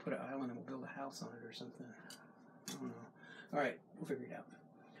over here we'll put an island and we'll build a house on it or something. I don't know. All right, we'll figure it out.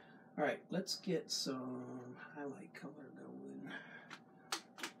 All right, let's get some highlight color going.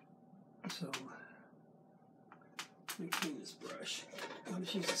 So, let me clean this brush. I'll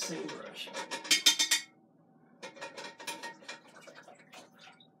just use the same brush.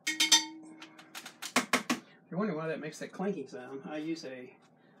 If you're wondering why that makes that clanking sound, I use a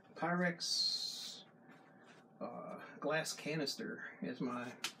Pyrex glass canister as my,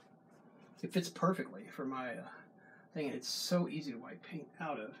 it fits perfectly for my thing, and it's so easy to wipe paint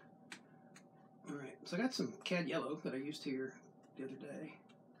out of. Alright, so I got some cad yellow that I used here the other day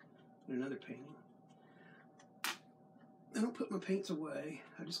in another painting. I don't put my paints away,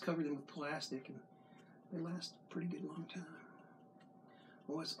 I just cover them with plastic and they last a pretty good long time.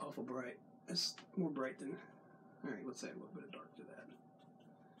 Oh, it's awful bright. It's more bright than, alright, let's add a little bit of dark to that.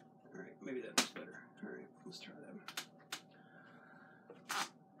 Alright, maybe that looks better. Alright, let's try that.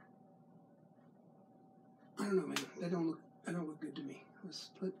 I don't know, man. That don't look good to me. Let's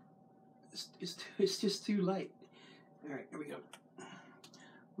put. It's just too light. All right, here we go.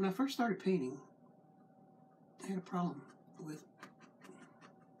 When I first started painting, I had a problem with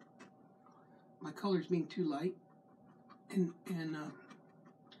my colors being too light, and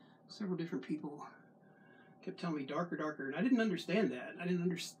several different people kept telling me darker, darker, and I didn't understand that.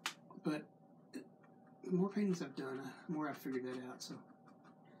 But the more paintings I've done, the more I've figured that out. So,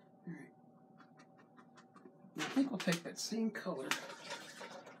 all right. Now, I think we'll take that same color.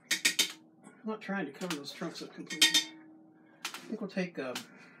 I'm not trying to cover those trunks up completely. I think we'll take a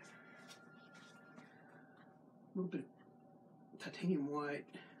little bit of titanium white,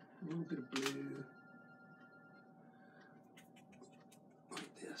 a little bit of blue,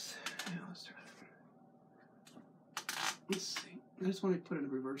 like this. Now, let's try that. Let's see. I just want to put in a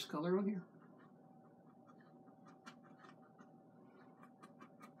reverse color on here.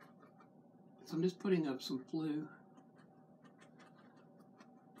 So I'm just putting up some blue.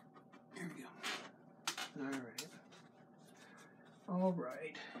 There we go. All right. All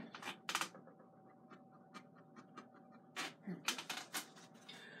right. There we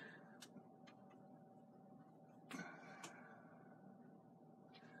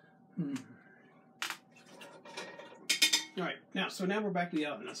go. All right. Now we're back to the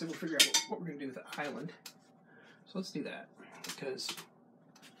island. I said we'll figure out what we're going to do with the island. So let's do that, because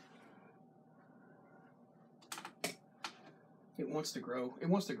it wants to grow. It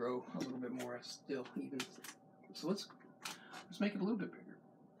wants to grow a little bit more still, even. So let's make it a little bit bigger.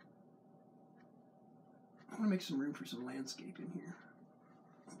 I want to make some room for some landscape in here.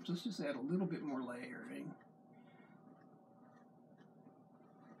 So let's just add a little bit more layering.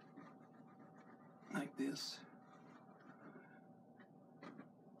 Like this.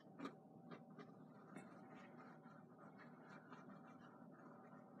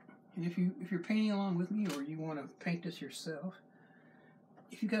 And if you're painting along with me, or you want to paint this yourself,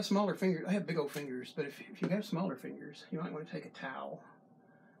 if you've got smaller fingers, I have big old fingers, but if you have smaller fingers, you might want to take a towel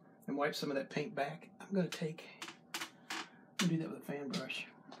and wipe some of that paint back. I'm going to do that with a fan brush.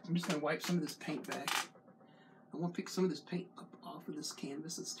 I'm just going to wipe some of this paint back. I want to pick some of this paint up off of this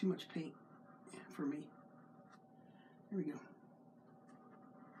canvas. It's too much paint for me. There we go.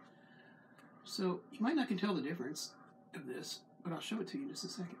 So you might not can tell the difference of this, but I'll show it to you in just a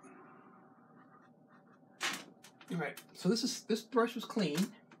second. All right, so this brush was clean,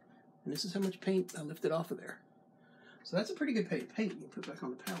 and this is how much paint I lifted off of there. So that's a pretty good paint you can put back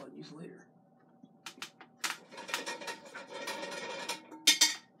on the palette and use later.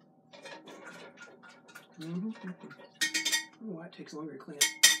 I don't know why it takes longer to clean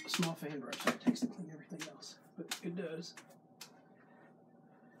a small fan brush than it takes to clean everything else, but it does.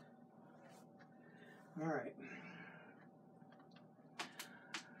 All right.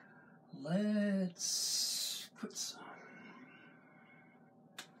 Let's put some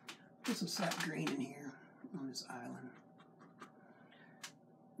sap green in here on this island.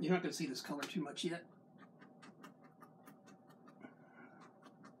 You're not going to see this color too much yet.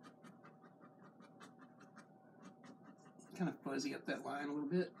 Kind of fuzzy up that line a little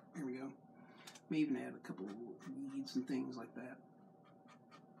bit. There we go. May even add a couple of weeds and things like that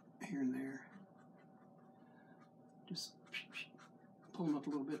here and there. Just pull them up a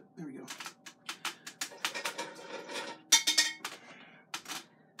little bit. There we go.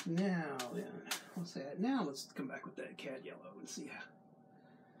 Now then, what's that? Now let's come back with that cad yellow and see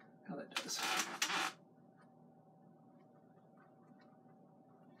how that does.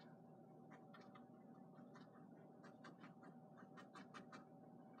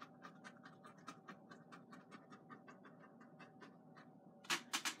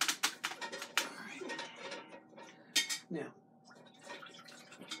 Now,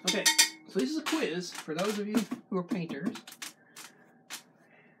 okay, so this is a quiz for those of you who are painters.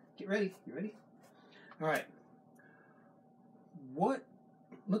 Get ready. You ready? All right.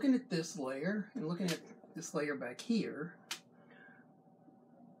 Looking at this layer and looking at this layer back here,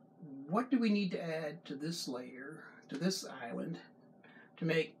 what do we need to add to this layer, to this island, to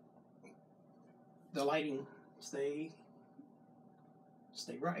make the lighting stay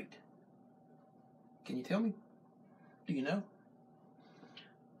right? Can you tell me? Do you know?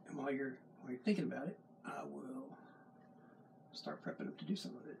 And while you're thinking about it, I will start prepping up to do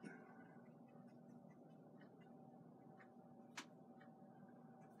some of it.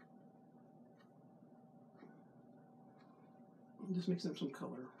 I'm just mixing up some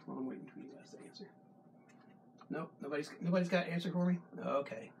color while I'm waiting for you guys to answer. Nope, nobody's got an answer for me?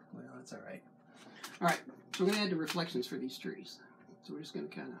 Okay, well, that's all right. All right, so we're going to add the reflections for these trees. So we're just going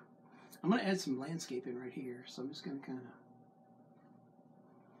to kind of, I'm going to add some landscaping right here. So I'm just going to kind of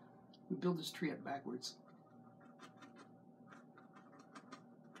build this tree up backwards.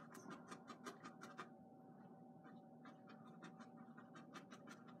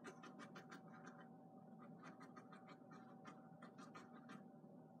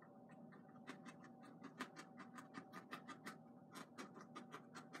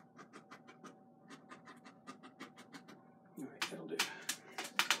 All right, that'll do.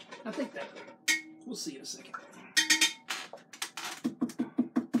 I think that, we'll see in a second.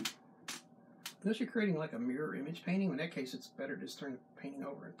 Unless you're creating like a mirror image painting, in that case it's better to just turn the painting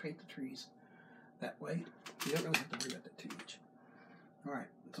over and paint the trees that way. You don't really have to worry about that too much. All right,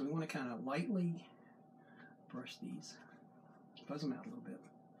 so we want to kind of lightly brush these, fuzz them out a little bit.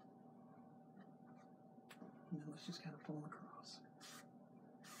 And then let's just kind of pull them across.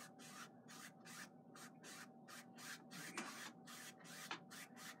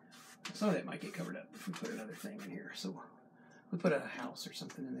 Some of that might get covered up if we put another thing in here. So we put a house or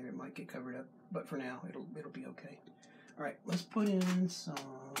something in there, it might get covered up, but for now it'll be okay. All right, let's put in a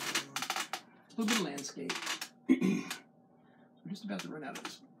little bit of landscape. We're just about to run out of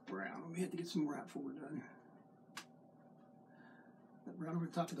this brown. We have to get some more out before we're done. That brown over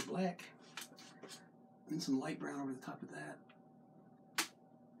the top of the black, and some light brown over the top of that.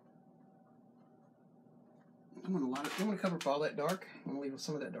 I don't want to cover up all that dark. I'm going to leave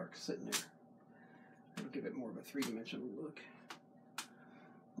some of that dark sitting there. It'll give it more of a three-dimensional look.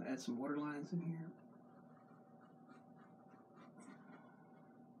 I'll add some water lines in here.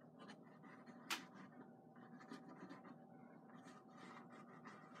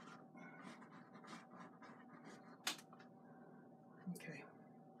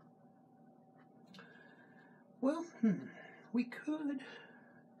 Well, we could. I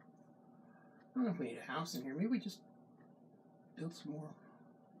don't know if we need a house in here. Maybe we just build some more.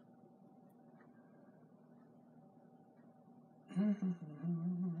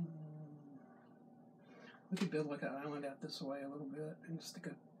 We could build like an island out this way a little bit and stick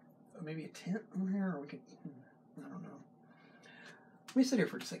maybe a tent on here, or we could, I don't know. Let me sit here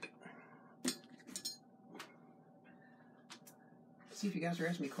for a second. See if you guys are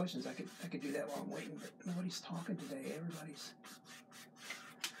asking me questions. I could do that while I'm waiting, but nobody's talking today.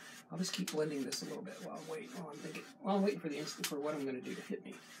 I'll just keep blending this a little bit while I'm waiting. While I'm waiting for the instant for what I'm going to do to hit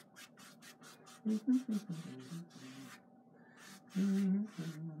me.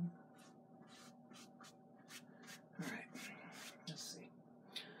 All right. Let's see.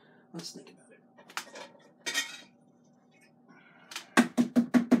 Let's think about it.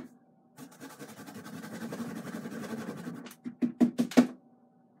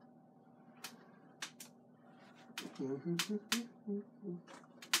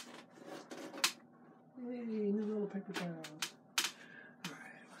 Hey, new little paper towels. All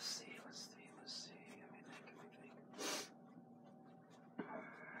right, let's see. Let me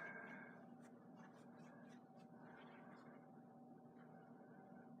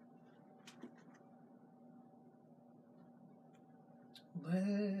think.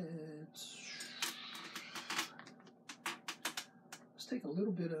 Let's take a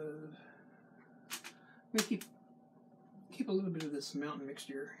little bit of. I'm gonna keep a little bit of this mountain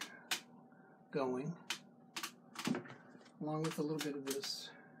mixture going, along with a little bit of this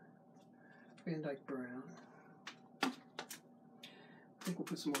Van Dyke Brown. I think we'll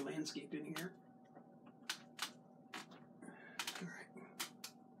put some more landscape in here. All right.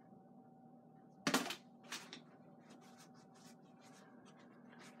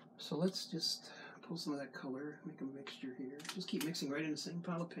 So let's just pull some of that color, make a mixture here. Just keep mixing right in the same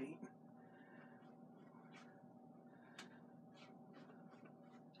pile of paint.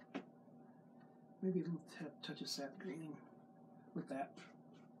 Maybe a little touch of sap greening with that.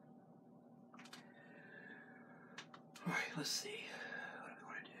 All right, let's see. What do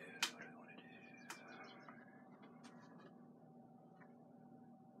we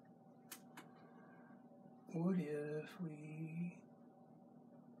want to do? What if we...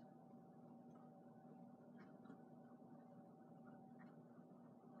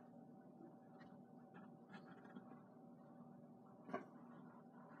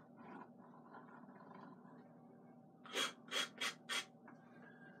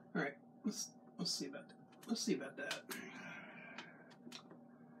 All right, let's see about that. Let's see about that.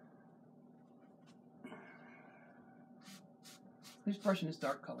 Just brushing this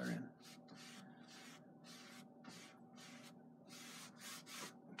dark color in.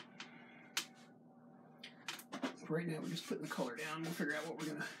 For right now, we're just putting the color down. We'll figure out what we're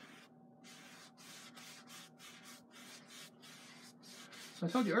gonna. So I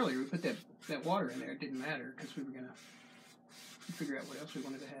told you earlier we put that water in there. It didn't matter because we were gonna figure out what else we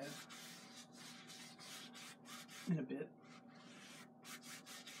wanted to have in a bit.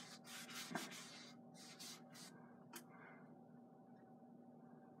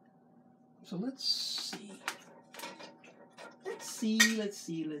 So let's see.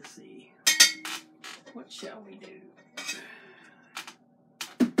 What shall we do?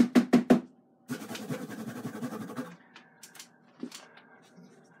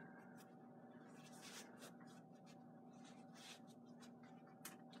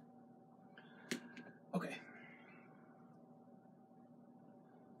 Okay.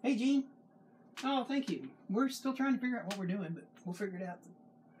 Hey, Gene. Oh, thank you. We're still trying to figure out what we're doing, but we'll figure it out.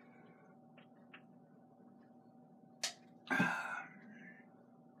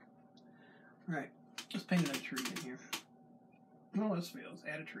 All right, let's paint another tree in here. Oh, this fails.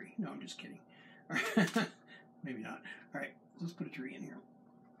 Add a tree. No, I'm just kidding. All right. Maybe not. All right, let's put a tree in here.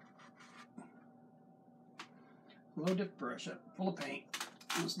 Load the brush up, full of paint.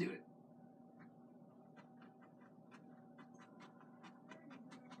 Let's do it.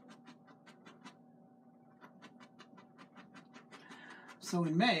 So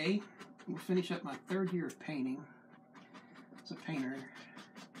in May, we'll finish up my 3rd year of painting. As a painter.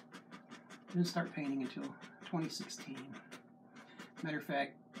 I didn't start painting until 2016. Matter of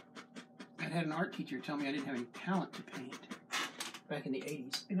fact, I had an art teacher tell me I didn't have any talent to paint back in the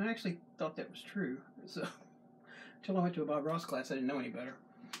 80s. And I actually thought that was true. So, until I went to a Bob Ross class, I didn't know any better.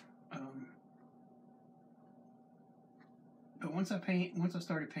 But once I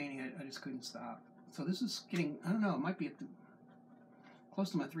started painting, I just couldn't stop. So this is getting, I don't know, it might be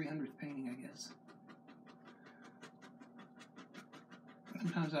close to my 300th painting, I guess.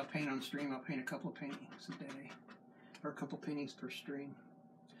 Sometimes I'll paint on stream. I'll paint a couple of paintings a day, or a couple of paintings per stream.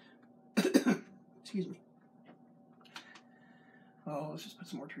 Excuse me. Oh, let's just put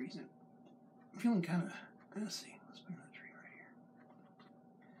some more trees in. I'm feeling kind of, let's see, let's put another tree right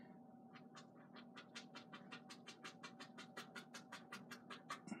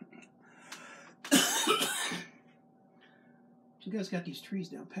here. You guys got these trees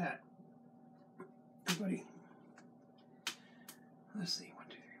down pat. Everybody, let's see, 1,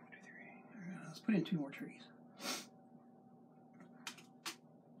 2, 3, 1, 2, 3. All right, let's put in 2 more trees.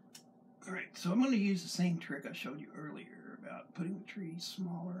 All right, so I'm going to use the same trick I showed you earlier about putting the trees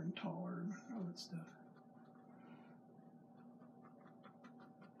smaller and taller and all that stuff.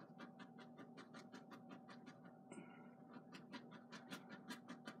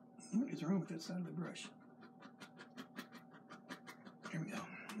 What is wrong with that side of the brush? There we go.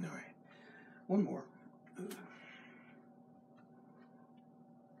 All right, one more.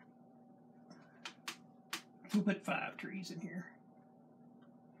 We'll put 5 trees in here.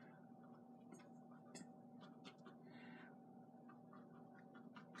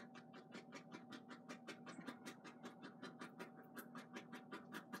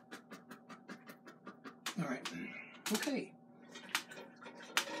 All right, okay.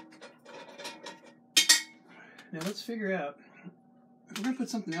 Now let's figure out, we're going to put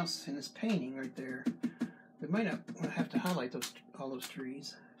something else in this painting right there. We might not have to highlight all those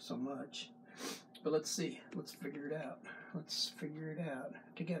trees so much, but let's see. Let's figure it out. Let's figure it out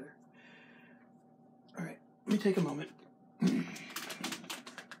together. All right, let me take a moment.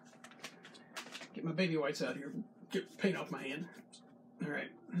 Get my baby whites out here. Get paint off my hand. All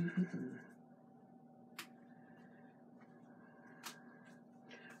right.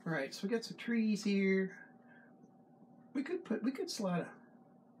 All right, so we got some trees here. We could put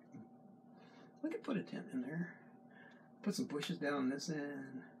a tent in there. Put some bushes down on this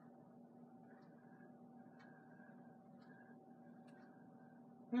end.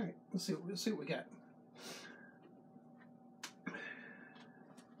 All right, let's see what we got.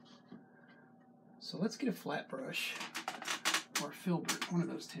 So let's get a flat brush or a filbert, one of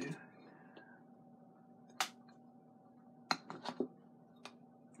those two.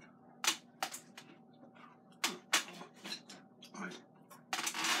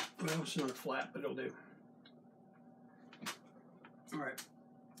 Well, it's not flat, but it'll do. All right.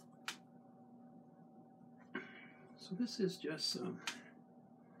 So this is just some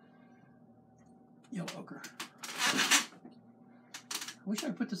yellow ochre. I wish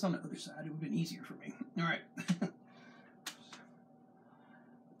I'd put this on the other side. It would have been easier for me. All right.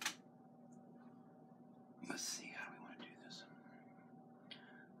 Let's see, how do we want to do this?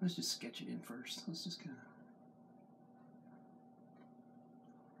 Let's just sketch it in first. Let's just kind of...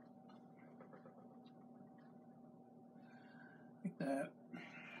 like that.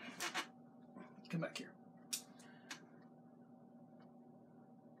 Come back here.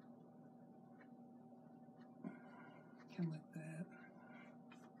 Kind of like that.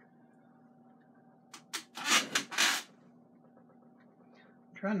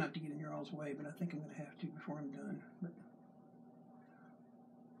 I'm trying not to get in your all's way, but I think I'm going to have to before I'm done. But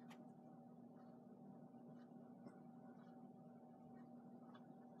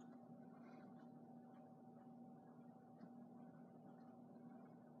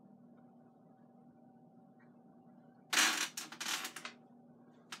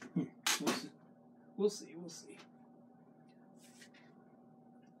we'll see.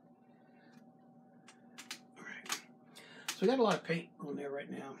 All right. So we got a lot of paint on there right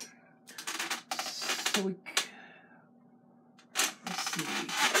now. So let's see.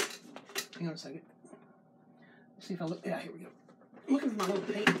 Hang on a second. Let's see if I look. Yeah, here we go. I'm looking for my little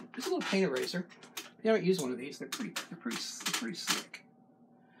paint. Just a little paint eraser. If you haven't used one of these, they're pretty slick.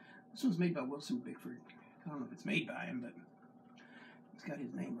 This one's made by Wilson Bickford. I don't know if it's made by him, but it's got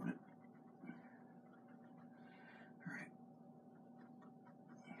his name on it.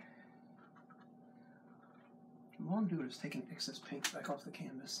 All I'm doing is taking excess paint back off the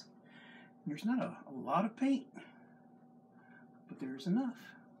canvas. And there's not a lot of paint, but there's enough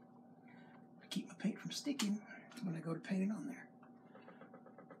to keep my paint from sticking when I go to paint it on there.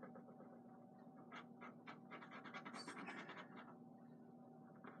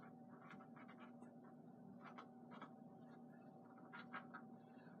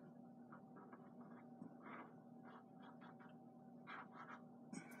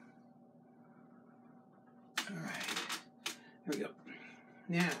 Here we go.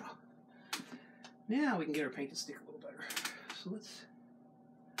 Now we can get our paint to stick a little better. So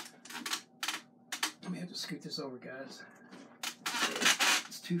let me have to scoot this over, guys.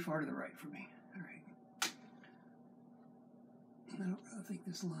 It's too far to the right for me. All right. I think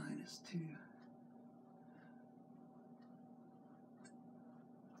this line is too...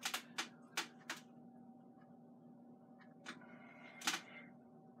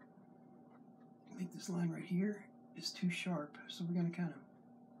 this line right here is too sharp, so we're going to kind of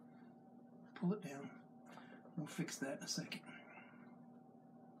pull it down. We'll fix that in a second.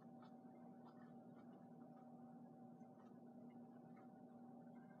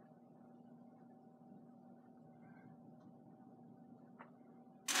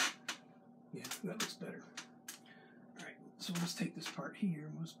 Yeah, that looks better. Alright, so let's take this part here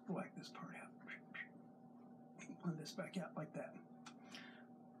and let's black this part out. Blend this back out like that.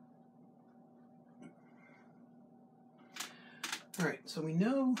 Alright, so we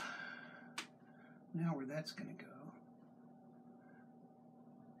know now where that's going to go.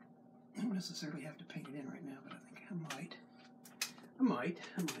 I don't necessarily have to paint it in right now, but I think I might.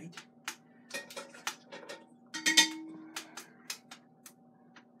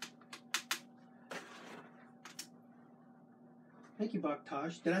 Thank you,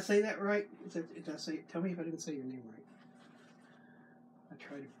 Bakhtaj. Did I say that right? Did I say? Tell me if I didn't say your name right. I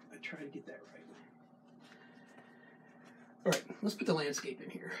try to get that right. All right, let's put the landscape in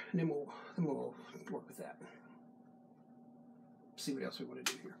here, and then we'll work with that. See what else we want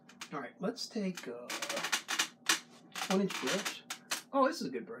to do here. All right, let's take a 1-inch brush. Oh, this is a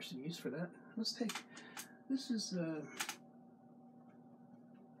good brush to use for that. Let's take. This is.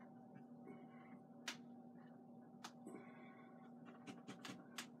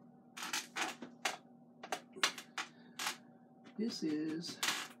 This is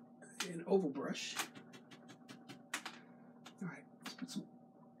an oval brush. All right, let's put some.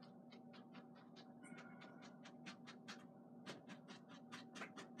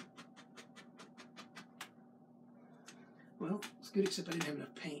 Well, it's good except I didn't have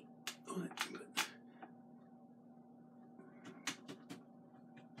enough paint on it. But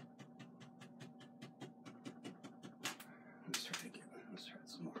let's try it again. Let's try it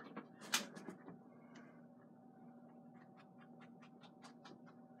some more.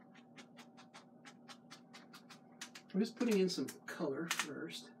 I'm just putting in some color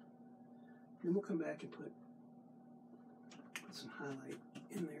first, then we'll come back and put some highlight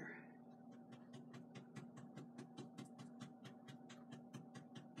in there.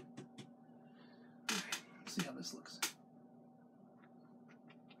 All right, let's see how this looks.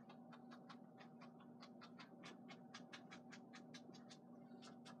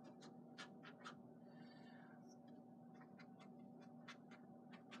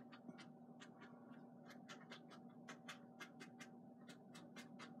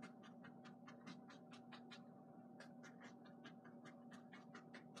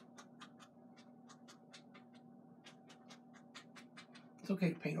 It's okay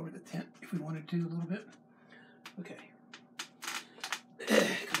to paint over the tint if we wanted to a little bit. Okay.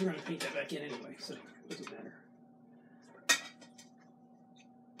 Because we're going to paint that back in anyway, so it doesn't matter.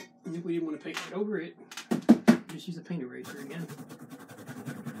 And if we didn't want to paint right over it, just use a paint eraser again.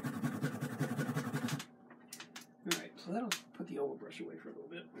 Alright, so that'll put the oval brush away for a little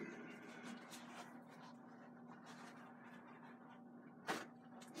bit.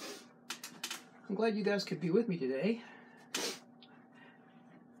 I'm glad you guys could be with me today.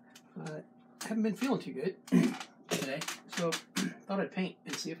 I haven't been feeling too good today, so thought I'd paint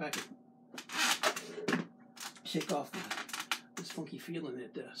and see if I could shake off this funky feeling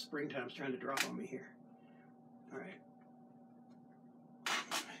that springtime's trying to drop on me here. All right.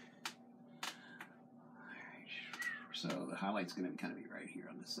 So the highlight's going to kind of be right here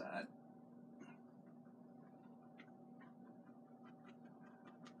on this side.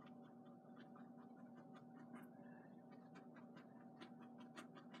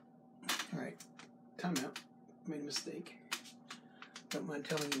 Alright, time out. Made a mistake. Don't mind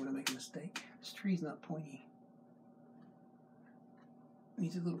telling you when I make a mistake. This tree's not pointy. It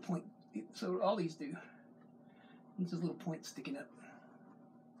needs a little point. So all these do. It needs a little point sticking up.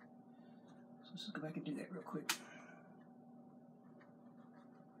 So let's just go back and do that real quick.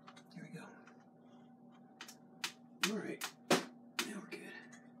 There we go. Alright. Now we're good.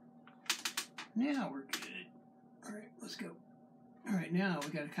 Now we're good. Alright, let's go. Alright, now we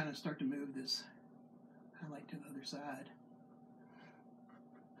got to kind of start to move this highlight to the other side.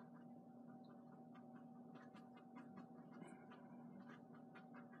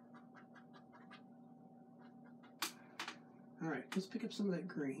 Alright, let's pick up some of that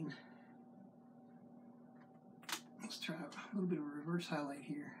green. Let's try a little bit of a reverse highlight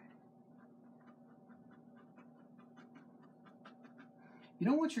here. You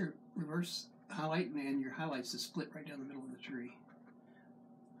don't want your reverse highlight and your highlights to split right down the middle of the tree,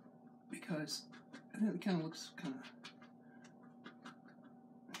 because I think it kind of looks I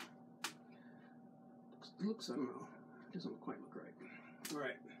don't know, it doesn't quite look right. All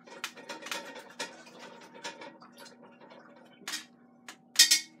right.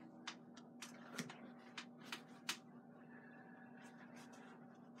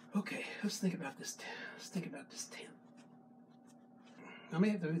 Okay, let's think about this. Let's think about this tent. I may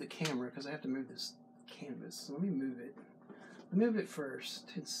have to move the camera because I have to move this canvas. So let me move it. Let me move it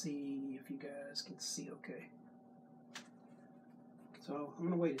first and see if you guys can see okay. So I'm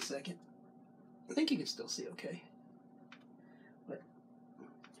going to wait a second. I think you can still see okay. But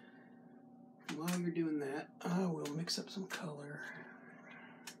while you're doing that, I will mix up some color.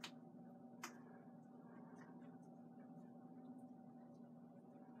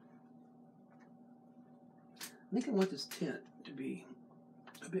 I think I want this tent to be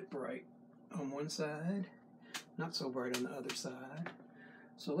a bit bright on one side, not so bright on the other side.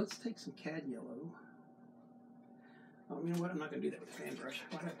 So let's take some cad yellow. Oh, you know what? I'm not going to do that with a fan brush.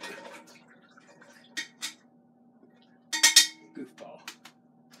 Why not? Goofball.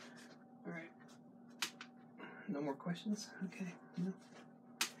 All right. No more questions? Okay. No.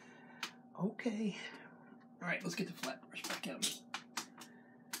 Okay. All right, let's get the flat brush back out.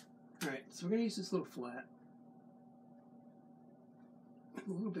 All right, so we're going to use this little flat.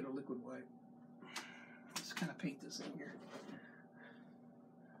 A little bit of liquid white. Let's kind of paint this in here.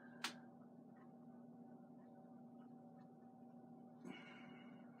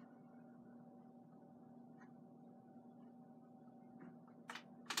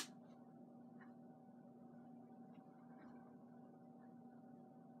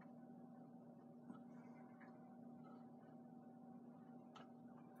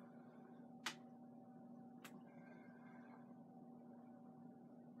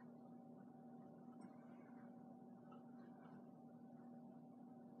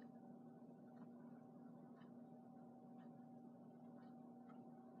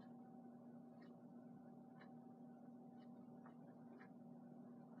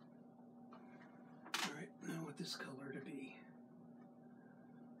 This color to be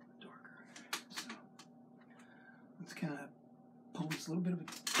darker. So let's kind of pull this a little bit of it.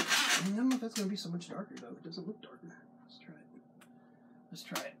 I don't know if that's going to be so much darker though. It doesn't look darker. Let's try it. Let's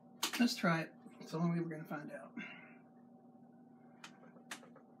try it. Let's try it. It's the only way we're going to find out.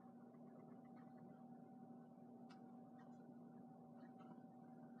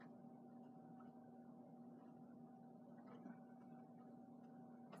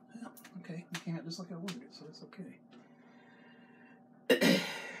 Well, okay, it came out just like I wanted it, so that's okay.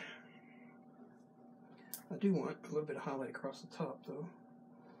 I do want a little bit of highlight across the top though,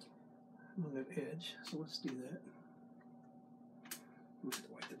 on that edge, so let's do that. I'm going to have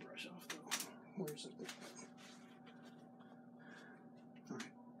to wipe the brush off though. Where's it?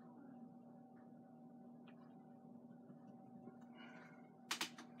 Alright.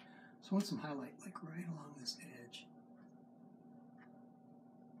 So I want some highlight like right along this edge.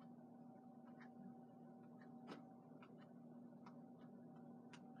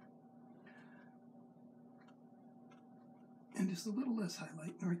 And just a little less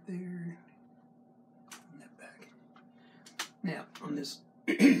highlight right there. On that back. Now, on this,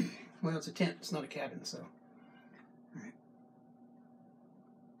 well, it's a tent, it's not a cabin, so. Alright.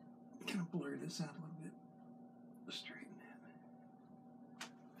 Kind of blur this out a little bit. Straighten that.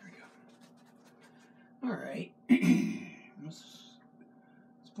 There we go. Alright. let's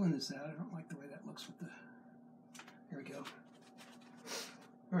blend this out. I don't like the way that looks with the. There we go.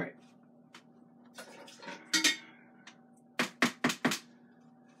 Alright.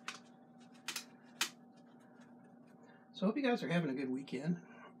 So I hope you guys are having a good weekend.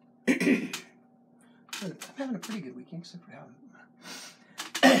 I'm having a pretty good weekend, except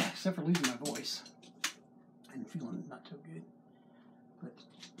for losing my voice and feeling not so good. But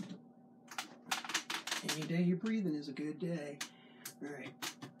any day you're breathing is a good day. All right,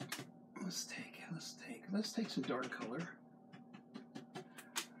 let's take some dark color.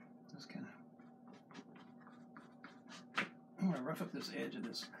 Just kind of, I'm gonna rough up this edge of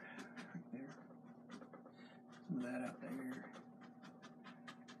this right there. Some of that out there.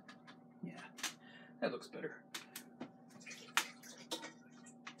 Yeah, that looks better.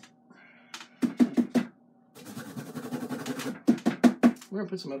 We're going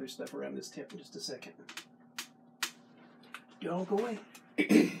to put some other stuff around this tip in just a second. Don't go away.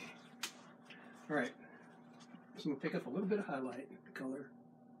 Alright, so I'm going to pick up a little bit of highlight color.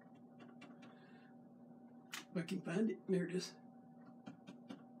 If I can find it. There it is.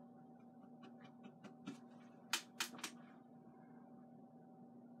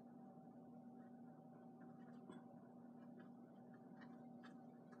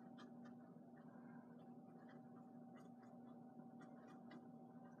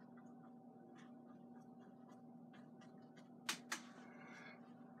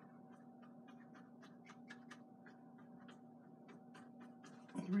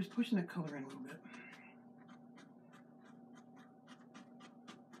 We're just pushing that color in a little bit.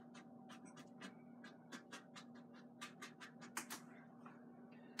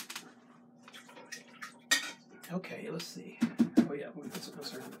 Okay, let's see. Oh yeah, we'll put some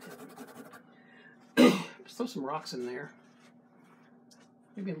else around the tip. Just throw some rocks in there.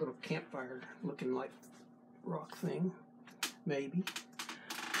 Maybe a little campfire looking like rock thing. Maybe.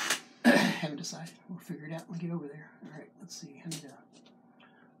 Haven't decided. We'll figure it out when we get over there. Alright, let's see. I need a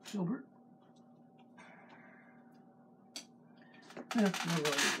filbert. I don't really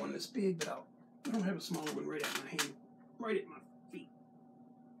need one this big, but I don't have a smaller one right at my hand. Right at my feet.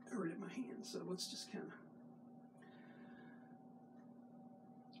 Right at my hand. So let's just kind of...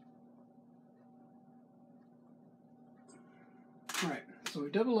 Alright, so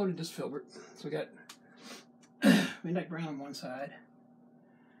we've double loaded this filbert. So we got midnight brown on one side.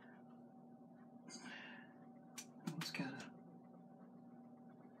 Let's kind of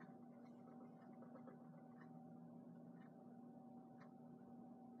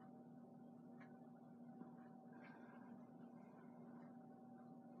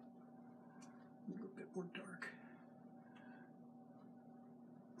a little bit more dark.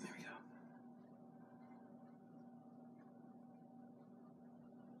 There we go.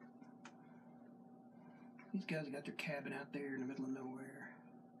 These guys have got their cabin out there in the middle of nowhere,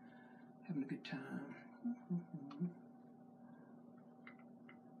 having a good time.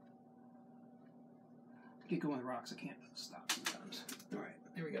 Get going with rocks. I can't stop sometimes. All right,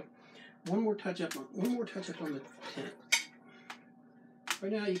 there we go. One more touch up on the tent.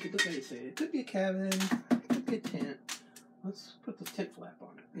 Right now, you could look at it and say it could be a cabin, it could be a tent. Let's put the tent flap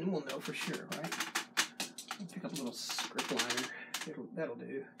on it, and we'll know for sure, right? I'll pick up a little script liner. That'll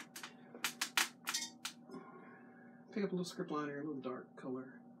do. Pick up a little script liner, a little dark color.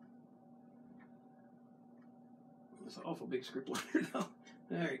 It's an awful big script liner, though.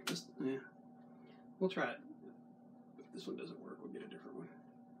 All right, just yeah. We'll try it. If this one doesn't work, we'll get a different one.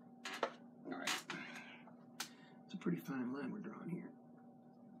 All right. It's a pretty fine line we're drawing here.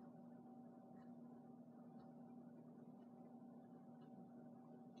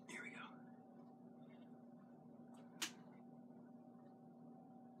 Here we go.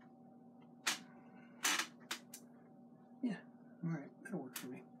 Yeah. All right. That'll work for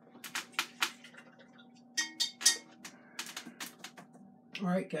me. All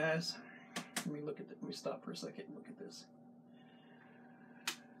right, guys. Let me stop for a second and look at this.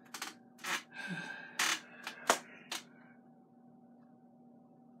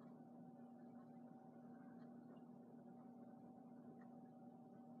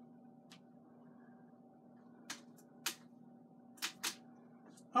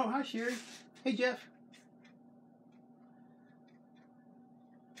 Oh, hi, Sherry. Hey, Jeff.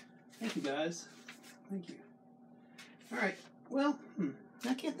 Thank you, guys. Thank you. All right. Well,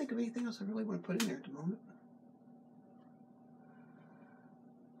 I can't think of anything else I really want to put in there at the moment.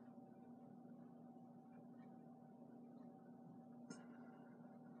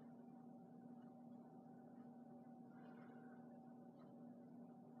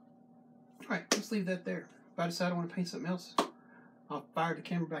 Alright, let's leave that there. If I decide I want to paint something else, I'll fire the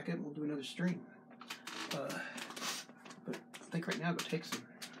camera back up and we'll do another stream. But I think right now I'll go take some,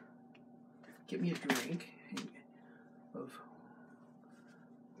 get me a drink of,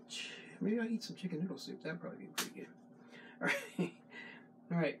 maybe I'll eat some chicken noodle soup. That'd probably be pretty good. Alright.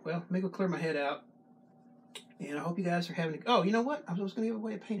 Alright, well, maybe I'll clear my head out. And I hope you guys are having a... Oh, you know what? I was going to give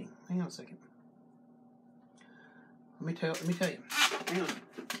away a painting. Hang on a second. Let me tell you. Hang on.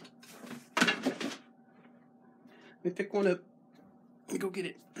 Let me pick one up. Let me go get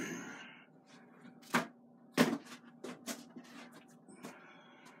it.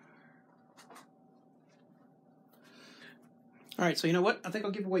 Alright, so you know what? I think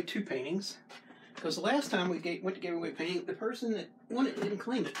I'll give away 2 paintings. Because the last time we went to give away a painting, the person that won it didn't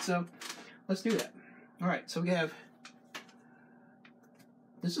claim it. So, let's do that. Alright, so we have...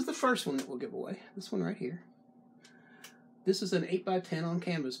 This is the first one that we'll give away. This one right here. This is an 8x10 on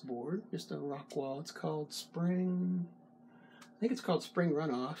canvas board. Just a rock wall. It's called Spring... I think it's called Spring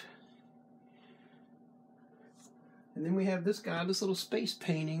Runoff. And then we have this guy, this little space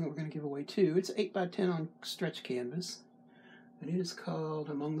painting we're going to give away too. It's 8x10 on stretch canvas. And it is called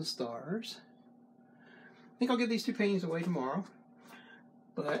Among the Stars. I think I'll give these 2 paintings away tomorrow.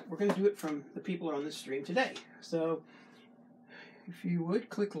 But we're going to do it from the people who are on this stream today. So, if you would,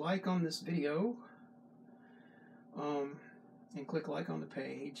 click like on this video. And click like on the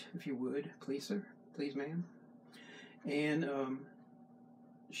page, if you would. Please, sir. Please, ma'am. And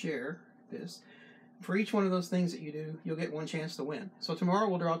share this. For each one of those things that you do, you'll get 1 chance to win. So tomorrow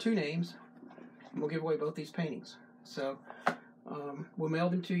we'll draw 2 names, and we'll give away both these paintings. So we'll mail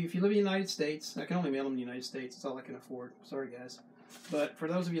them to you. If you live in the United States, I can only mail them in the United States. It's all I can afford. Sorry, guys. But for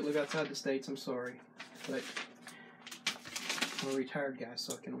those of you that live outside the States, I'm sorry. But I'm a retired guy,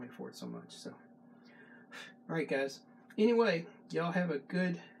 so I can only afford so much. So, All right, guys. Anyway, y'all have a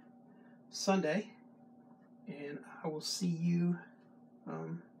good Sunday, and I will see you.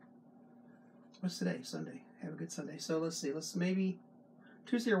 What's today? Sunday. Have a good Sunday. So let's see. Let's maybe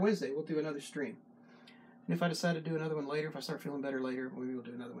Tuesday or Wednesday we'll do another stream. And if I decide to do another one later, if I start feeling better later, maybe we'll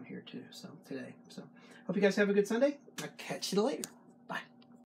do another one here too. So today. So hope you guys have a good Sunday. I'll catch you later.